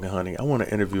from Milk and Honey. I want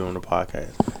to interview on the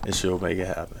podcast, and she'll make it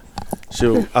happen.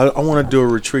 I want to do a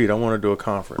retreat. I want to do a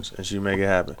conference, and she'll make it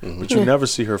happen. But you never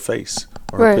see her face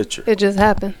or her picture. It just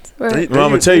happens. Right. Well,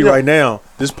 I'm gonna tell you right now,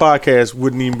 this podcast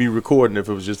wouldn't even be recording if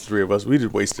it was just the three of us. We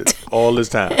just wasted all this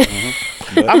time.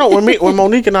 I know when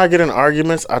Monique and I get in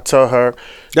arguments, I tell her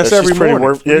that's every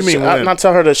morning. I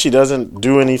tell her that she doesn't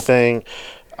do anything.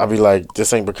 I'll be like,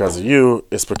 this ain't because of you.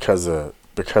 It's because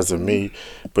of me.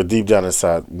 But deep down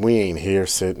inside, we ain't here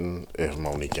sitting if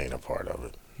Monique ain't a part of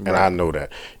it. And I know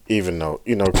that, even though,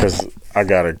 because I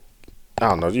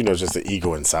don't know, just the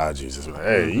ego inside you. Just like,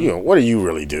 hey, what do you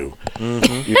really do?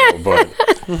 But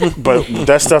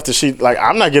that stuff that she, like,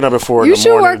 I'm not getting up at 4 in the morning. You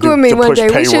should work with me one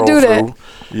day. We should do that.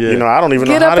 Yeah. I don't even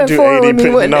know how to do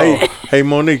ADP. No. Hey,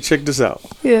 Monique, check this out.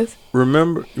 Yes.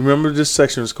 Remember this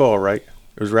section is called, right?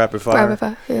 It was rapid fire. Rapid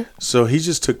fire, yeah. So he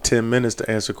just took 10 minutes to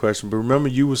answer a question. But remember,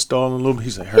 you was stalling a little bit.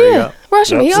 He's like, hurry up.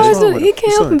 Rush him. He always do. He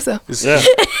can't help himself.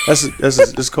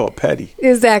 It's called petty.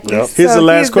 Exactly. Yep. Here's the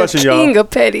last question, y'all. King of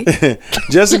petty.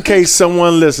 Just in case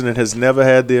someone listening has never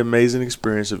had the amazing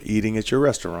experience of eating at your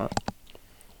restaurant,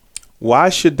 why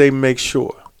should they make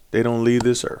sure they don't leave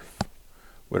this earth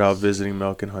without visiting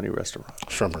Milk and Honey Restaurant?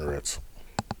 Shrimp and grits.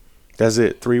 That's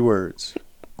it. 3 words.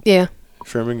 Yeah.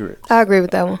 Shrimp and grits. I agree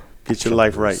with that one. Get your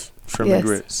life right. Shrimp and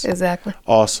grits. Exactly.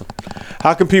 Awesome.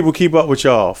 How can people keep up with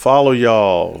y'all? Follow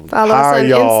y'all. Follow us on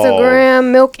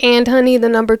Instagram, Milk and Honey, the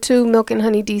number 2, Milk and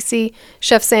Honey DC,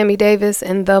 Chef Sammy Davis,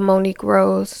 and the Monique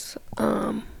Rose.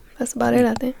 That's about it,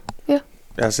 I think. Yeah.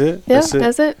 That's it? Yeah,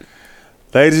 that's it.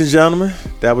 Ladies and gentlemen,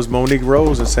 that was Monique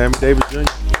Rose and Sammy Davis Jr.,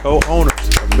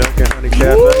 co-owners of Milk and Honey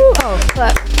Cafe. Woo! Oh,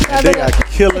 clap. They are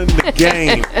killing the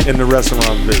game in the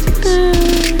restaurant business.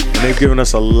 And they've given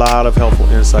us a lot of helpful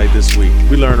insight this week.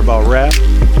 We learned about rap.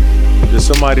 There's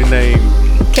somebody named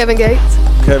Kevin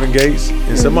Gates,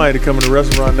 and somebody to come in the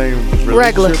restaurant named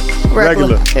Regular.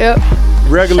 Yep.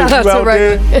 Regular, Shout you out out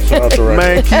there? Shout out to Regular.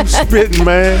 Man, keep spitting,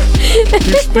 man.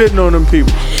 Keep spitting on them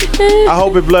people. I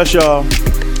hope it bless y'all.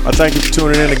 I thank you for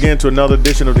tuning in again to another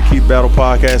edition of the Keep Battle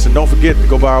Podcast. And don't forget to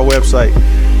go by our website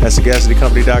at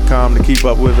sagacitycompany.com to keep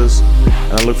up with us.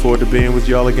 And I look forward to being with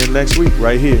y'all again next week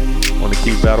right here on the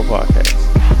Keep Battle Podcast.